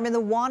Ridge farm in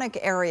the Wannock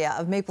area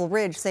of Maple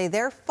Ridge say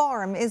their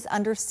farm is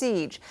under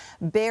siege.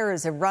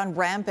 Bears have run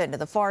rampant at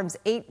the farm's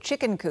 8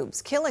 chicken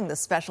coops, killing the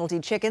specialty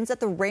chickens at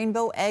the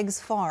Rainbow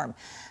Eggs farm.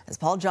 As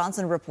Paul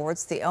Johnson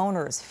reports, the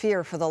owners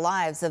fear for the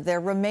lives of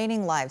their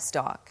remaining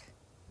livestock.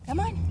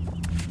 Come on.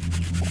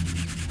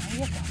 There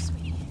you go,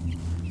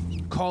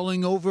 sweetie.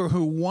 Calling over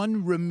her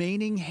one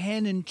remaining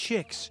hen and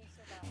chicks,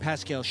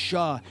 Pascal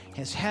Shaw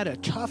has had a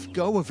tough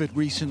go of it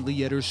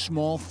recently at her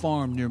small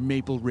farm near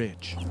Maple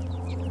Ridge.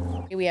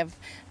 We have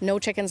no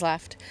chickens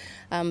left.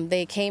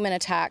 They came and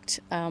attacked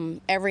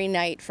every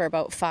night for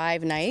about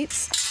 5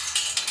 nights.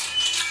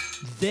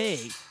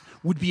 They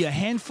would be a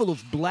handful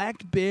of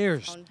black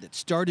bears that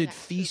started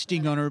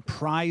feasting on her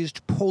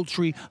prized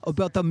poultry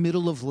about the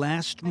middle of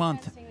last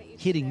month,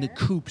 hitting the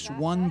coops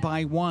one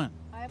by one.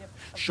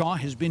 Shaw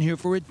has been here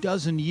for a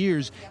dozen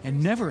years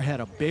and never had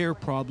a bear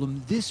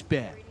problem this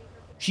bad.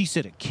 She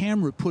said a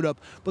camera put up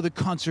by the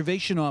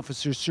Conservation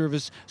Officer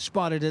Service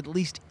spotted at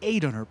least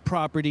 8 on her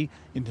property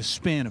in the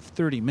span of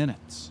 30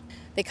 minutes.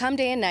 They come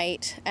day and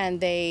night, and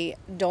they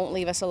don't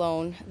leave us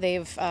alone.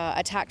 They've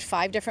attacked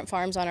 5 different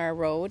farms on our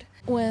road.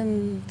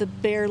 When the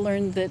bear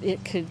learned that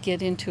it could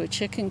get into a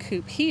chicken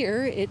coop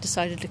here, it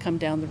decided to come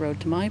down the road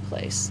to my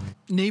place.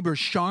 Neighbor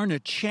Sharna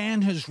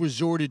Chan has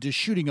resorted to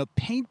shooting a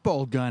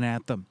paintball gun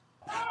at them.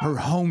 Her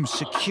home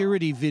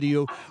security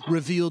video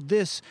revealed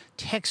this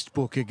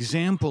textbook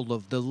example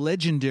of the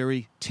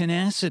legendary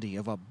tenacity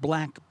of a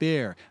black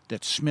bear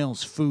that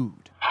smells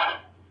food.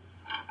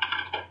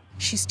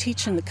 She's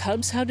teaching the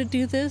cubs how to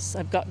do this.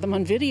 I've got them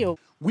on video.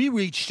 We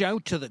reached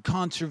out to the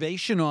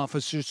Conservation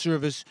Officer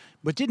Service,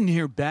 but didn't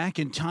hear back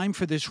in time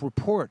for this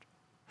report.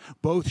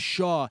 Both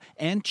Shaw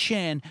and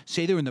Chan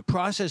say they're in the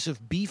process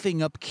of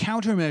beefing up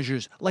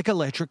countermeasures like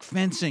electric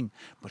fencing,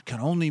 but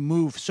can only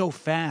move so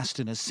fast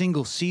in a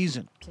single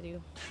season.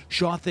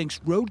 Shaw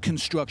thinks road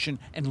construction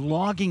and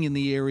logging in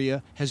the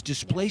area has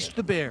displaced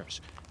the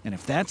bears. And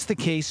if that's the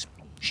case,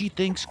 she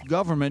thinks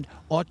government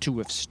ought to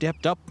have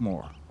stepped up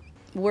more.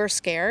 We're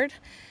scared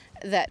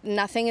that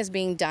nothing is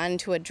being done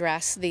to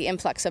address the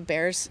influx of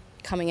bears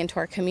coming into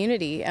our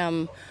community.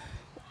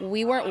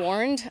 We weren't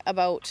warned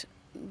about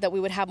that we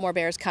would have more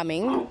bears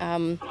coming.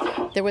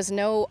 There was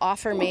no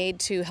offer made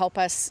to help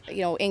us,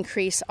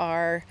 increase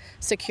our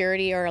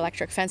security or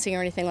electric fencing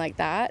or anything like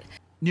that.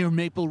 Near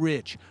Maple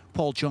Ridge,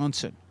 Paul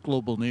Johnson,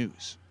 Global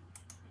News.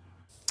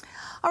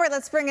 All right,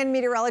 let's bring in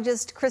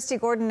meteorologist Christy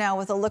Gordon now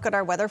with a look at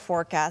our weather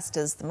forecast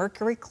as the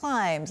mercury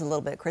climbs a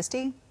little bit.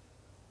 Christy?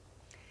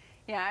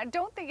 Yeah, I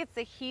don't think it's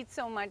the heat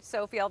so much,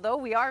 Sophie, although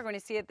we are going to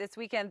see it this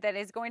weekend. That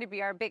is going to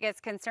be our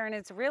biggest concern.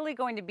 It's really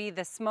going to be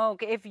the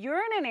smoke. If you're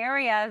in an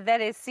area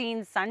that is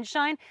seeing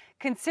sunshine,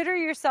 consider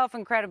yourself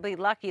incredibly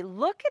lucky.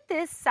 Look at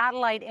this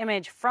satellite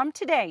image from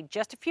today,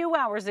 just a few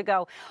hours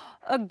ago.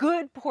 A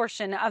good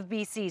portion of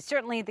BC,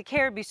 certainly the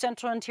Cariboo,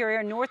 Central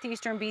Interior,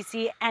 Northeastern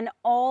BC, and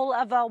all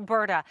of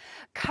Alberta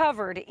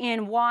covered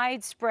in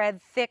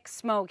widespread thick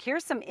smoke.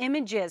 Here's some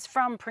images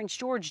from Prince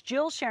George.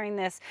 Jill sharing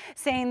this,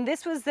 saying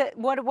this was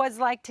what it was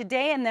like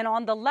today, and then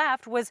on the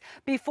left was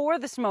before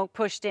the smoke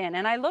pushed in.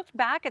 And I looked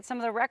back at some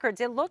of the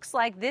records. It looks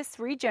like this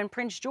region,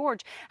 Prince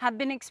George, have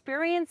been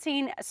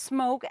experiencing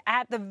smoke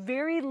at the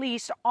very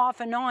least off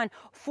and on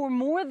for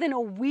more than a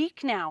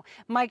week now.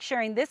 Mike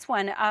sharing this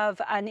one of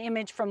an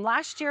image from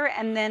last year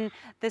and then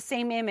the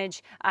same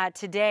image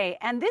today.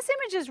 And this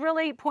image is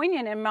really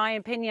poignant, in my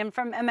opinion,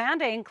 from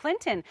Amanda in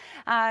Clinton.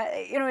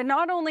 It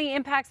not only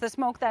impacts the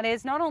smoke, that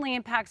is, not only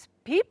impacts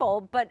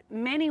people, but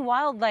many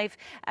wildlife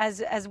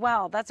as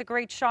well. That's a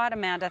great shot,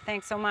 Amanda.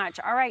 Thanks so much.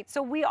 All right,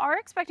 so we are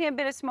expecting a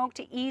bit of smoke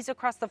to ease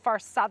across the far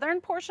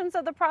southern portions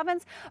of the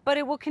province, but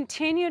it will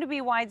continue to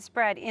be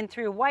widespread in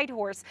through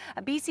Whitehorse,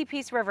 BC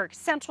Peace River,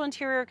 Central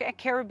Interior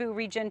Cariboo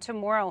region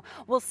tomorrow.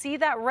 We'll see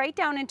that right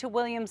down into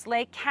Williams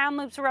Lake,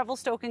 Kamloops,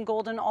 Revelstoke, and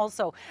Golden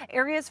also.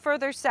 Areas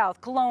further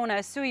south, Kelowna,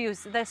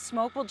 Souyuz, the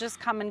smoke will just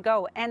come and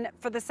go. And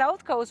for the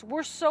South Coast,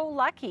 we're so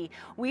lucky.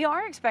 We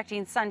are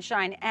expecting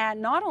sunshine, and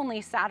not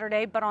only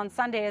Saturday, but on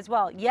Sunday as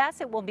well.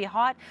 Yes, it will be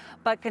hot,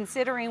 but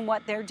considering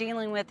what they're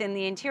dealing with in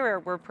the interior,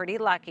 we're pretty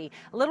lucky.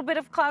 A little bit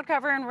of cloud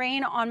cover and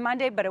rain on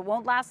Monday, but it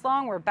won't last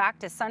long. We're back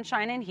to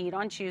sunshine and heat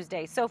on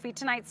Tuesday. Sophie,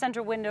 tonight's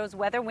Central Windows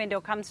weather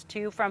window comes to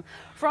you from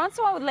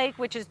Francois Lake,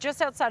 which is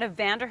just outside of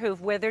Vanderhoof,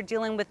 where they're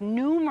dealing with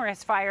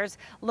numerous fires.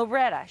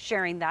 Loretta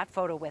sharing that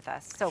photo with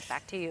us. So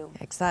back to you.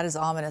 That is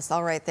ominous.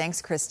 All right,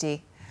 thanks,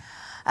 Christy.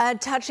 A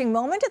touching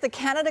moment at the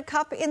Canada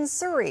Cup in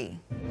Surrey.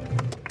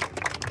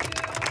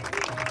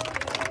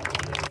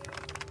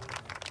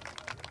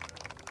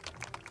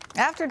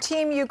 After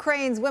Team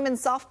Ukraine's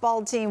women's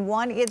softball team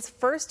won its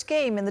first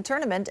game in the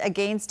tournament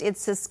against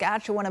its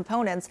Saskatchewan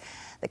opponents,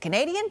 the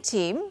Canadian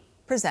team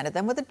presented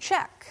them with a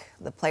check.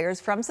 The players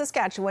from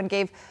Saskatchewan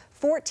gave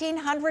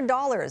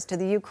 $1,400 to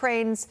the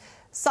Ukraine's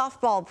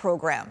softball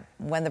program.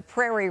 When the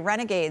Prairie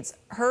Renegades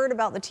heard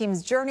about the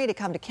team's journey to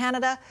come to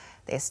Canada,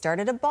 they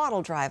started a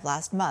bottle drive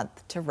last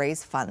month to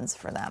raise funds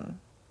for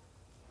them.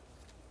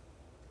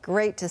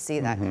 Great to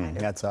see that kind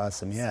of That's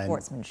awesome, yeah.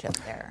 sportsmanship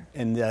there.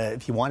 And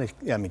if you want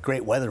to,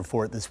 great weather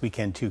for it this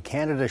weekend too.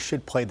 Canada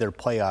should play their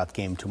playoff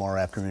game tomorrow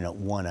afternoon at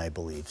 1, I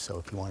believe. So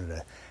if you wanted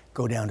to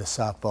go down to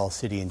Softball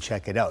City and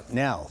check it out.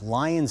 Now,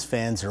 Lions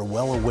fans are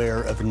well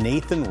aware of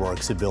Nathan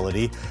Rourke's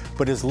ability,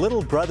 but his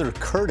little brother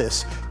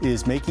Curtis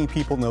is making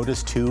people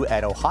notice too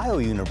at Ohio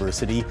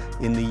University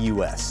in the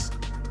U.S.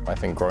 I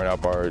think growing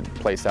up, our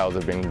play styles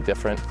have been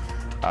different.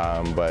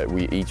 But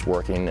we each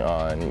working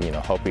on,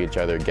 helping each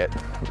other get,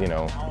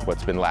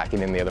 what's been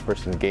lacking in the other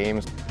person's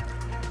games.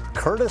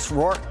 Curtis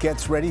Rourke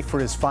gets ready for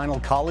his final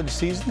college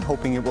season,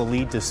 hoping it will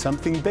lead to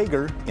something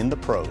bigger in the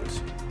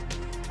pros.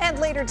 And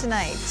later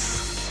tonight,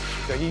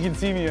 you can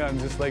see me, I'm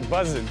just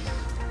buzzing.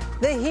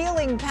 The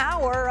healing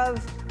power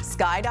of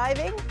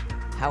skydiving,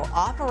 how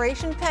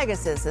Operation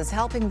Pegasus is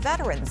helping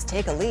veterans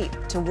take a leap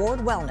toward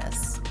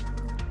wellness.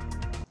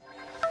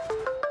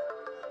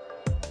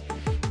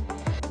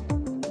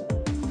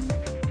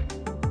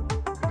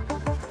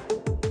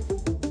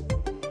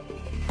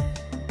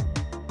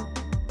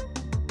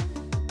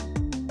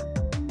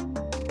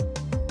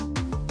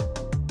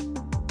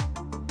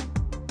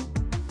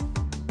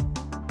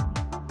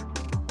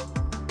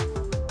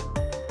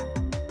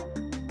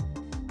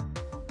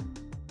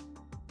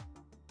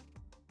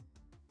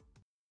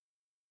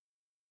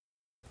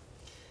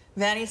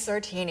 Vanni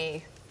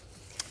Sartini.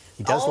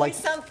 He does Always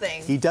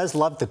something. He does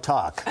love to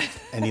talk,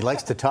 and he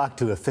likes to talk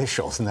to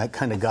officials, and that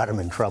kind of got him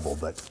in trouble.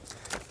 But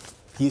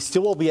he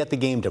still will be at the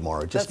game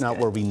tomorrow, just That's not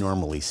good. where we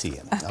normally see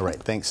him. All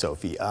right, thanks,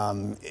 Sophie.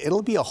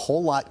 It'll be a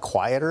whole lot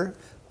quieter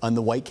on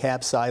the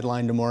Whitecaps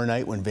sideline tomorrow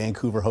night when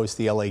Vancouver hosts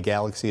the LA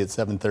Galaxy at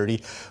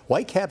 7:30.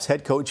 Whitecaps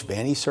head coach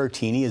Vanni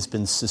Sartini has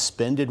been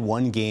suspended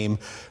one game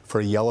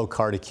for a yellow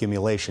card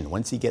accumulation.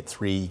 Once you get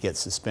 3, you get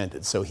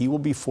suspended. So he will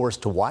be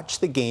forced to watch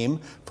the game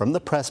from the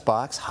press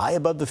box, high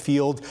above the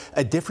field,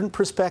 a different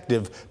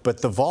perspective,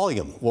 but the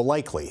volume will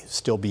likely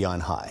still be on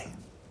high.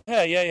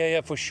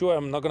 Yeah, for sure.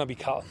 I'm not going to be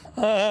calm.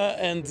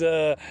 And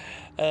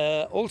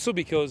also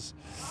because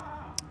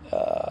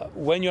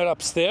when you're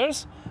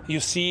upstairs, you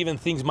see even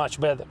things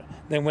much better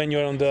than when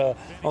you're on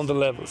the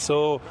level.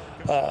 So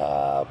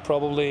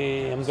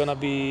probably I'm gonna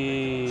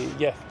be,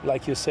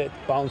 like you said,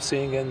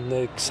 bouncing and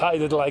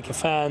excited like a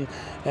fan,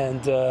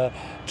 and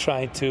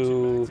trying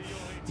to,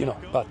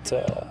 But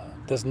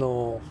there's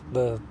no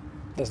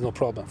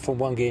problem. For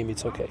one game,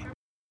 it's okay.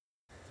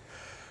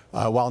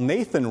 While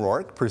Nathan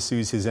Rourke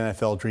pursues his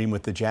NFL dream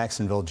with the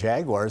Jacksonville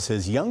Jaguars,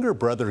 his younger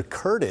brother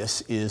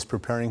Curtis is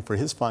preparing for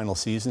his final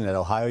season at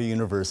Ohio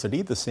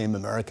University, the same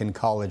American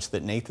college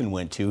that Nathan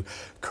went to.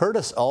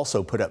 Curtis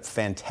also put up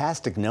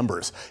fantastic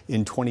numbers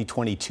in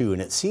 2022,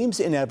 and it seems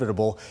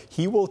inevitable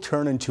he will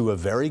turn into a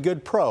very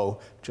good pro,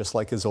 just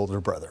like his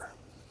older brother.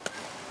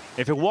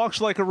 If it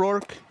walks like a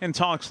Rourke and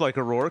talks like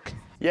a Rourke.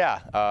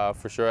 Yeah,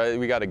 for sure.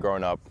 We got it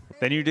growing up.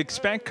 Then you'd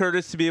expect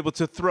Curtis to be able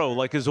to throw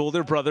like his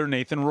older brother,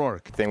 Nathan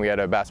Rourke. I think we had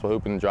a basketball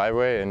hoop in the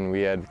driveway, and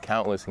we had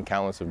countless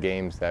of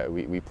games that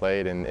we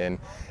played, and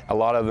a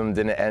lot of them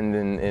didn't end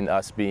in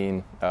us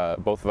being,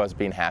 both of us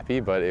being happy,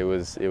 but it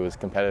was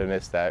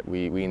competitiveness that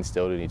we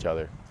instilled in each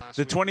other.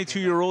 The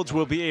 22-year-olds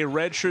will be a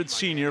redshirt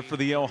senior for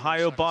the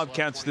Ohio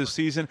Bobcats this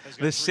season,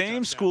 the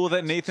same school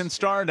that Nathan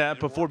starred at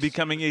before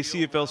becoming a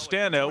CFL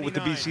standout with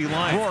the BC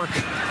Lions. Rourke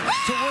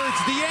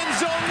towards the end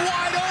zone,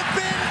 wide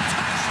open,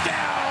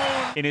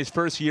 touchdown! In his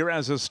first year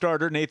as a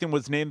starter, Nathan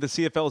was named the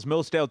CFL's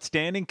most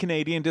outstanding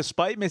Canadian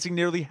despite missing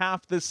nearly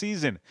half the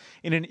season.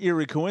 In an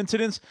eerie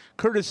coincidence,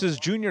 Curtis's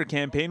junior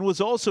campaign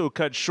was also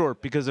cut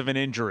short because of an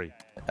injury.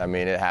 I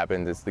mean, it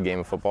happens. It's the game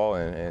of football,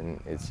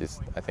 and it's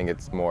just, I think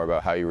it's more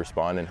about how you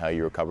respond and how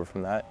you recover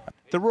from that.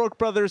 The Rourke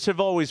brothers have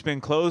always been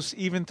close,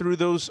 even through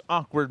those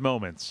awkward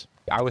moments.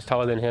 I was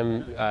taller than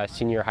him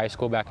senior high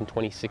school back in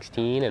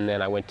 2016, and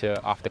then I went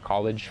off to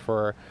college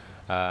for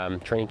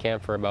training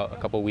camp for about a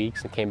couple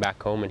weeks and came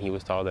back home, and he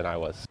was taller than I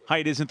was.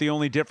 Height isn't the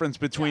only difference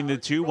between the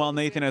two. While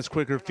Nathan has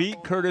quicker feet,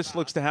 Curtis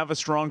looks to have a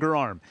stronger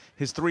arm.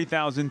 His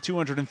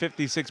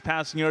 3,256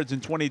 passing yards in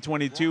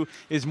 2022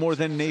 is more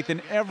than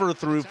Nathan ever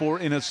threw for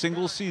in a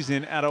single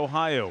season at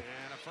Ohio.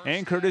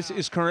 And Curtis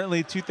is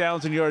currently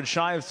 2,000 yards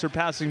shy of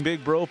surpassing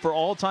Big Bro for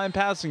all-time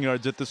passing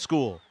yards at the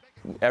school.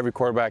 Every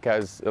quarterback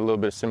has a little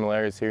bit of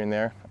similarities here and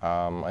there.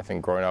 I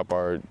think growing up,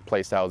 our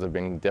play styles have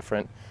been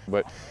different.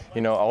 But,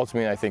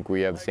 ultimately, I think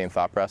we have the same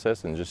thought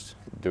process and just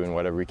doing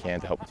whatever we can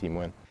to help the team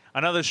win.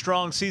 Another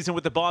strong season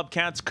with the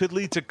Bobcats could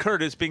lead to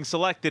Curtis being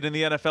selected in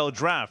the NFL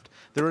draft.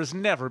 There has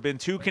never been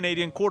 2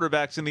 Canadian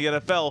quarterbacks in the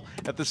NFL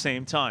at the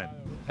same time.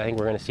 I think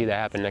we're going to see that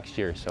happen next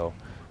year, so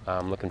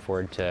I'm looking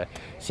forward to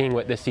seeing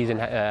what this season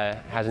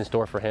has in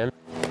store for him.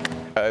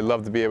 I'd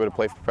love to be able to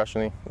play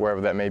professionally,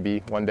 wherever that may be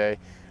one day.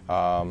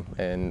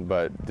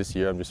 But this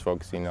year I'm just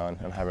focusing on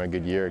having a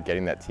good year,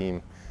 getting that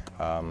team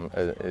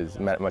as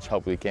much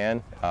help we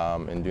can,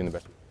 and doing the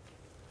best.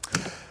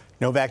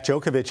 Novak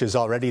Djokovic is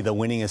already the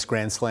winningest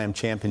Grand Slam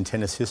champ in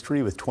tennis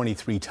history with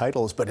 23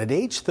 titles, but at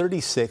age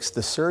 36,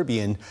 the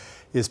Serbian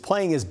is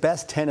playing his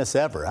best tennis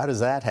ever. How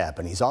does that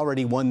happen? He's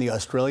already won the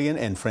Australian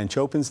and French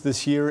Opens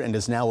this year and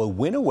is now a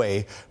win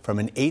away from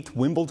an 8th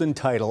Wimbledon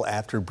title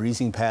after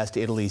breezing past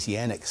Italy's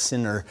Jannik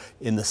Sinner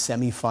in the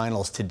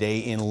semifinals today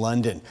in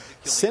London.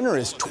 Sinner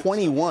is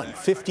 21,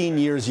 15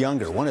 years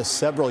younger, one of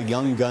several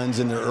young guns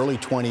in their early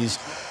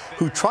 20s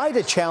who tried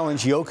to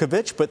challenge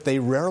Djokovic, but they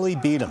rarely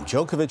beat him.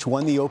 Djokovic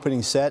won the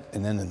opening set,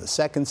 and then in the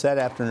second set,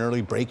 after an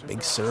early break,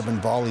 big serve and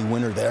volley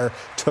winner there,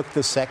 took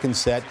the second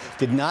set,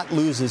 did not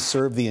lose his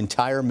serve the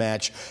entire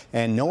match,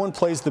 and no one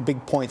plays the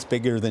big points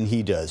bigger than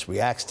he does.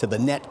 Reacts to the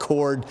net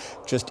cord,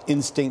 just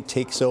instinct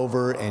takes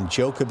over, and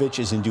Djokovic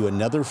is into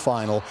another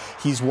final.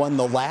 He's won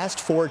the last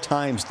 4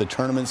 times the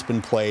tournament's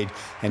been played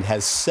and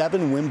has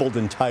 7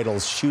 Wimbledon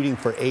titles, shooting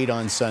for 8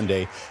 on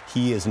Sunday.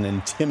 He is an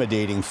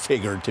intimidating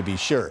figure, to be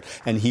sure.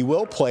 And he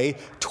will play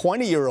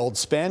 20-year-old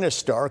Spanish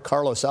star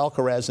Carlos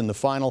Alcaraz in the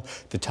final.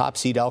 The top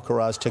seed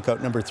Alcaraz took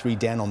out number 3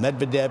 Daniil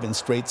Medvedev in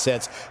straight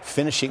sets,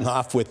 finishing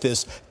off with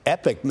this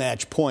epic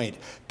match point.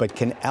 But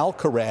can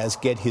Alcaraz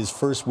get his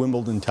first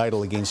Wimbledon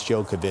title against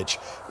Djokovic?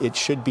 It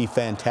should be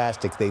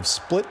fantastic. They've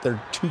split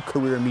their 2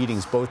 career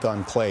meetings, both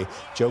on clay.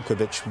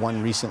 Djokovic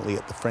won recently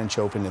at the French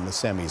Open in the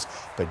semis,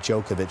 but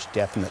Djokovic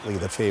definitely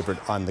the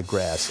favorite on the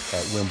grass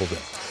at Wimbledon.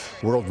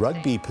 World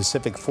Rugby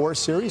Pacific 4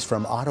 Series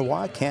from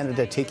Ottawa,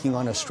 Canada taking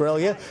on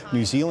Australia.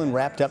 New Zealand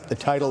wrapped up the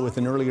title with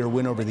an earlier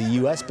win over the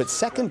U.S., but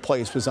second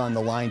place was on the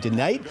line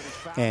tonight,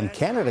 and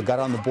Canada got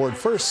on the board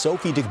first.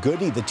 Sophie De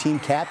Goody, the team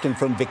captain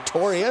from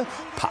Victoria,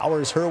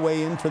 powers her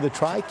way in for the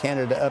try.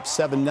 Canada up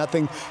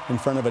 7-0 in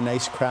front of a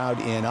nice crowd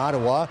in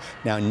Ottawa.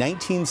 Now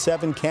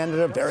 19-7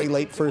 Canada, very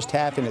late first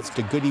half, and it's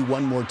De Goody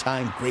one more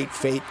time. Great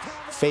fake,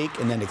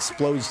 and then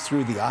explodes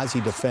through the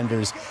Aussie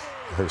defenders.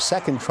 Her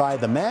second try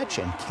of the match,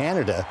 and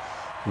Canada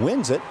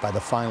wins it by the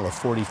final of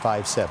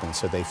 45-7,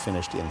 so they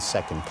finished in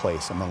second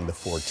place among the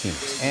 4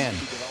 teams. And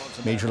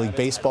Major League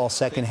Baseball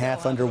second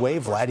half underway.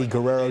 Vladdy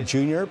Guerrero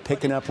Jr.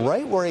 picking up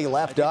right where he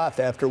left off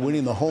after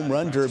winning the home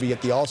run derby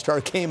at the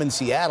All-Star Game in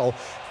Seattle.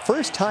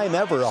 First time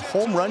ever a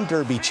home run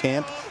derby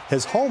champ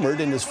has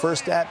homered in his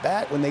first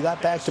at-bat when they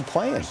got back to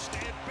playing.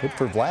 Good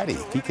for Vladdy.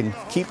 If he can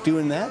keep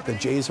doing that, the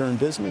Jays are in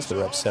business.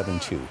 They're up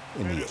 7-2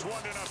 in the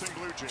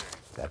 8th.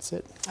 That's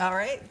it. All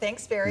right.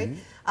 Thanks, Barry.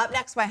 Up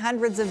next, why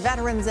hundreds of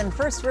veterans and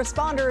first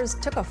responders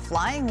took a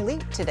flying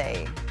leap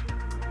today.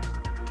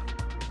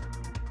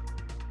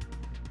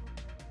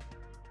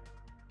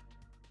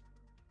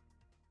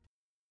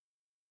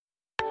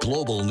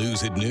 Global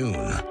News at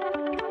noon.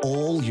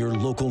 All your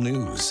local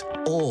news,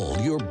 all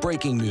your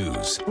breaking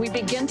news. We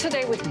begin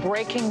today with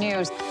breaking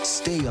news.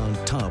 Stay on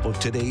top of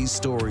today's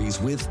stories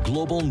with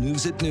Global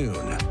News at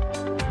noon.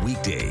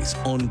 Weekdays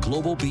on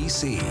Global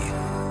BC.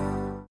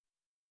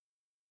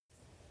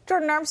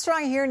 Jordan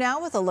Armstrong here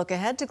now with a look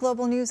ahead to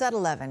Global News at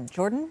 11.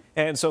 Jordan?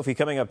 And Sophie,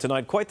 coming up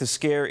tonight, quite the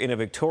scare in a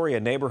Victoria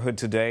neighborhood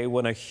today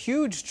when a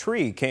huge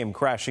tree came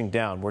crashing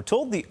down. We're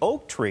told the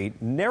oak tree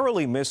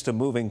narrowly missed a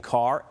moving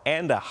car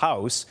and a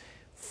house.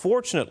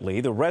 Fortunately,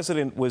 the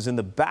resident was in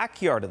the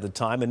backyard at the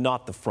time and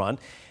not the front.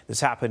 This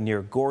happened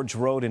near Gorge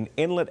Road and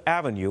Inlet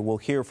Avenue. We'll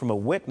hear from a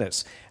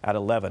witness at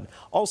 11.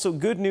 Also,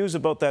 good news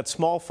about that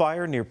small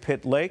fire near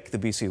Pitt Lake. The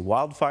BC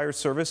Wildfire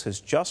Service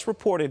has just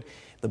reported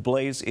the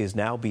blaze is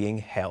now being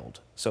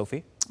held.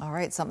 Sophie? All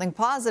right, something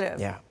positive.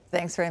 Yeah.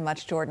 Thanks very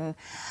much, Jordan.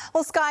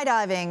 Well,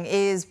 skydiving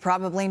is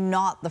probably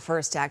not the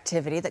first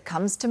activity that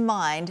comes to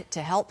mind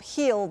to help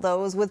heal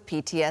those with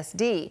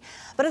PTSD.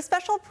 But a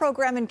special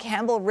program in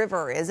Campbell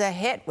River is a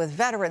hit with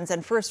veterans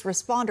and first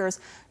responders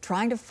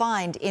trying to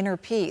find inner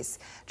peace.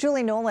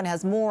 Julie Nolan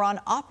has more on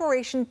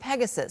Operation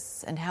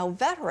Pegasus and how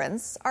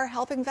veterans are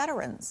helping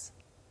veterans.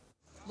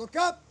 Look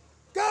up.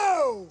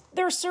 Go!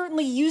 They're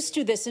certainly used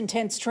to this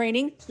intense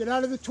training. Get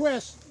out of the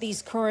twist.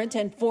 These current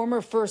and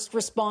former first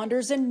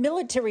responders and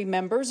military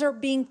members are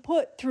being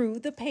put through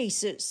the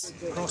paces.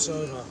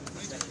 Crossover.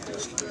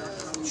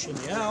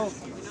 Shimmy out.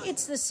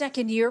 It's the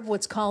second year of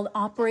what's called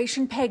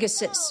Operation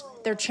Pegasus.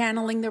 They're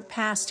channeling their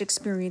past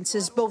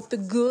experiences, both the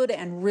good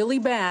and really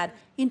bad,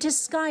 into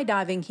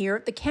skydiving here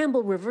at the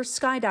Campbell River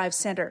Skydive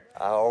Center.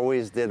 I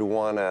always did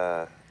want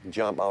to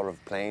jump out of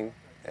a plane,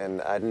 and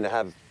I didn't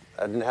have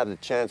the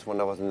chance when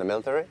I was in the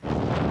military.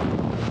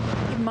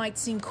 It might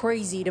seem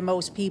crazy to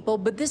most people,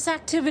 but this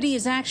activity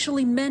is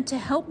actually meant to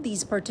help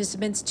these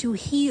participants to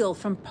heal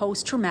from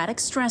post-traumatic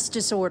stress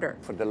disorder.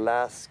 For the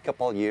last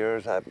couple of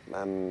years, I've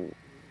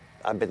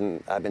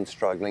been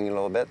struggling a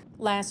little bit.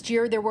 Last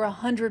year, there were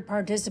 100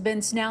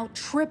 participants, now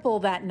triple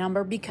that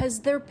number because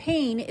their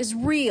pain is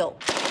real.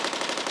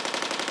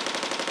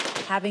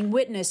 Having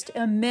witnessed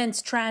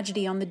immense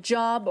tragedy on the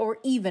job or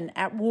even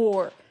at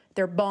war,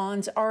 their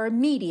bonds are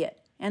immediate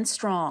and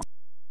strong.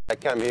 I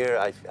come here,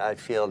 I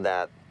feel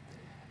that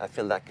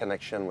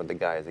connection with the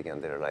guys again.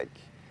 They're like,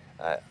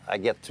 I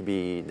get to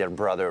be their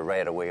brother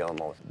right away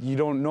almost. You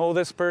don't know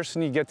this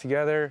person, you get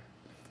together,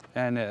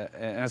 and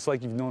it's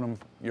like you've known them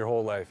your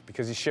whole life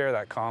because you share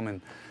that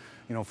common,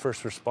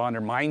 first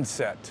responder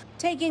mindset.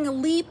 Taking a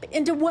leap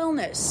into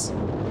wellness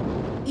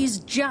is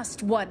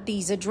just what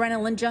these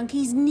adrenaline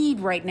junkies need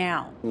right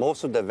now.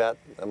 Most of the vet,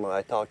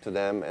 I talk to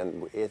them,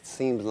 and it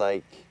seems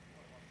like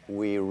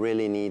we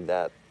really need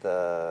that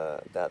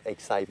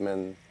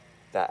excitement,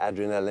 that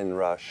adrenaline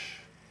rush.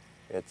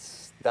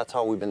 That's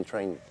how we've been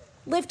trained.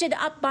 Lifted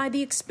up by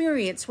the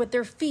experience with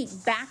their feet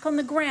back on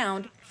the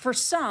ground, for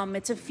some,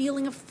 it's a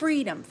feeling of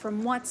freedom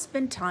from what's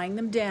been tying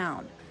them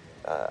down.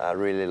 I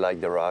really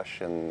like the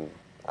rush, and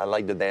I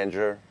like the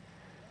danger.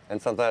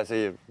 And sometimes I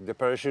say, if the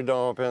parachute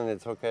don't open,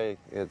 it's okay.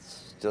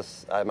 It's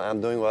just,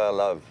 I'm doing what I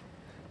love.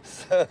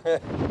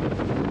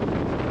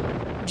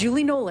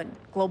 Julie Nolan,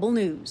 Global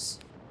News.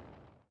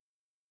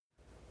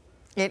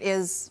 It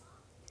is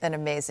an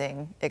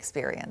amazing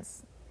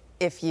experience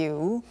if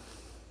you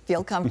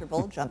feel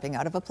comfortable jumping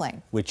out of a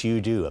plane. Which you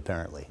do,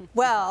 apparently.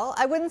 Well,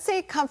 I wouldn't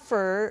say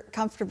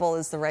comfortable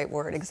is the right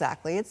word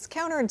exactly. It's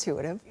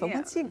counterintuitive, but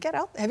once you get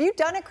out, have you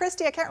done it,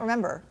 Christy? I can't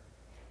remember.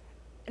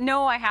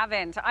 No, I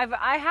haven't.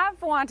 I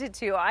have wanted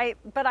to.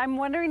 But I'm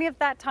wondering if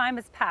that time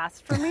has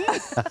passed for me.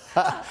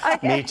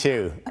 Me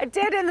too. I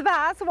did in the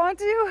past want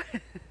to.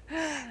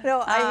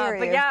 No, I hear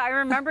you. But yeah, I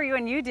remember you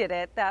when you did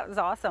it. That was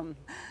awesome.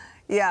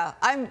 Yeah,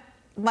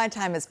 my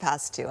time has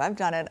passed too. I've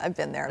done it. I've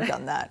been there. I've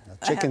done that.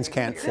 Chickens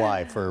can't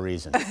fly for a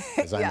reason,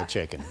 because I'm a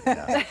chicken.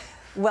 No.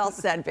 Well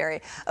said,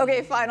 Barry.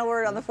 Okay, final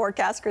word on the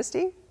forecast,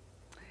 Christy.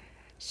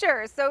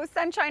 Sure. So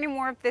sunshine and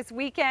warmth this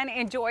weekend.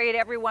 Enjoy it,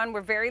 everyone. We're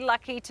very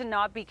lucky to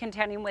not be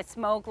contending with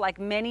smoke like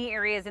many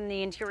areas in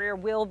the interior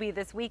will be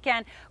this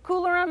weekend.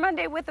 Cooler on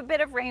Monday with a bit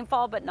of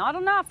rainfall, but not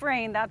enough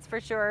rain, that's for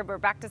sure. We're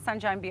back to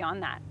sunshine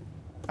beyond that.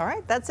 All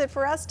right, that's it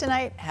for us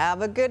tonight.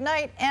 Have a good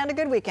night and a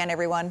good weekend,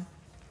 everyone.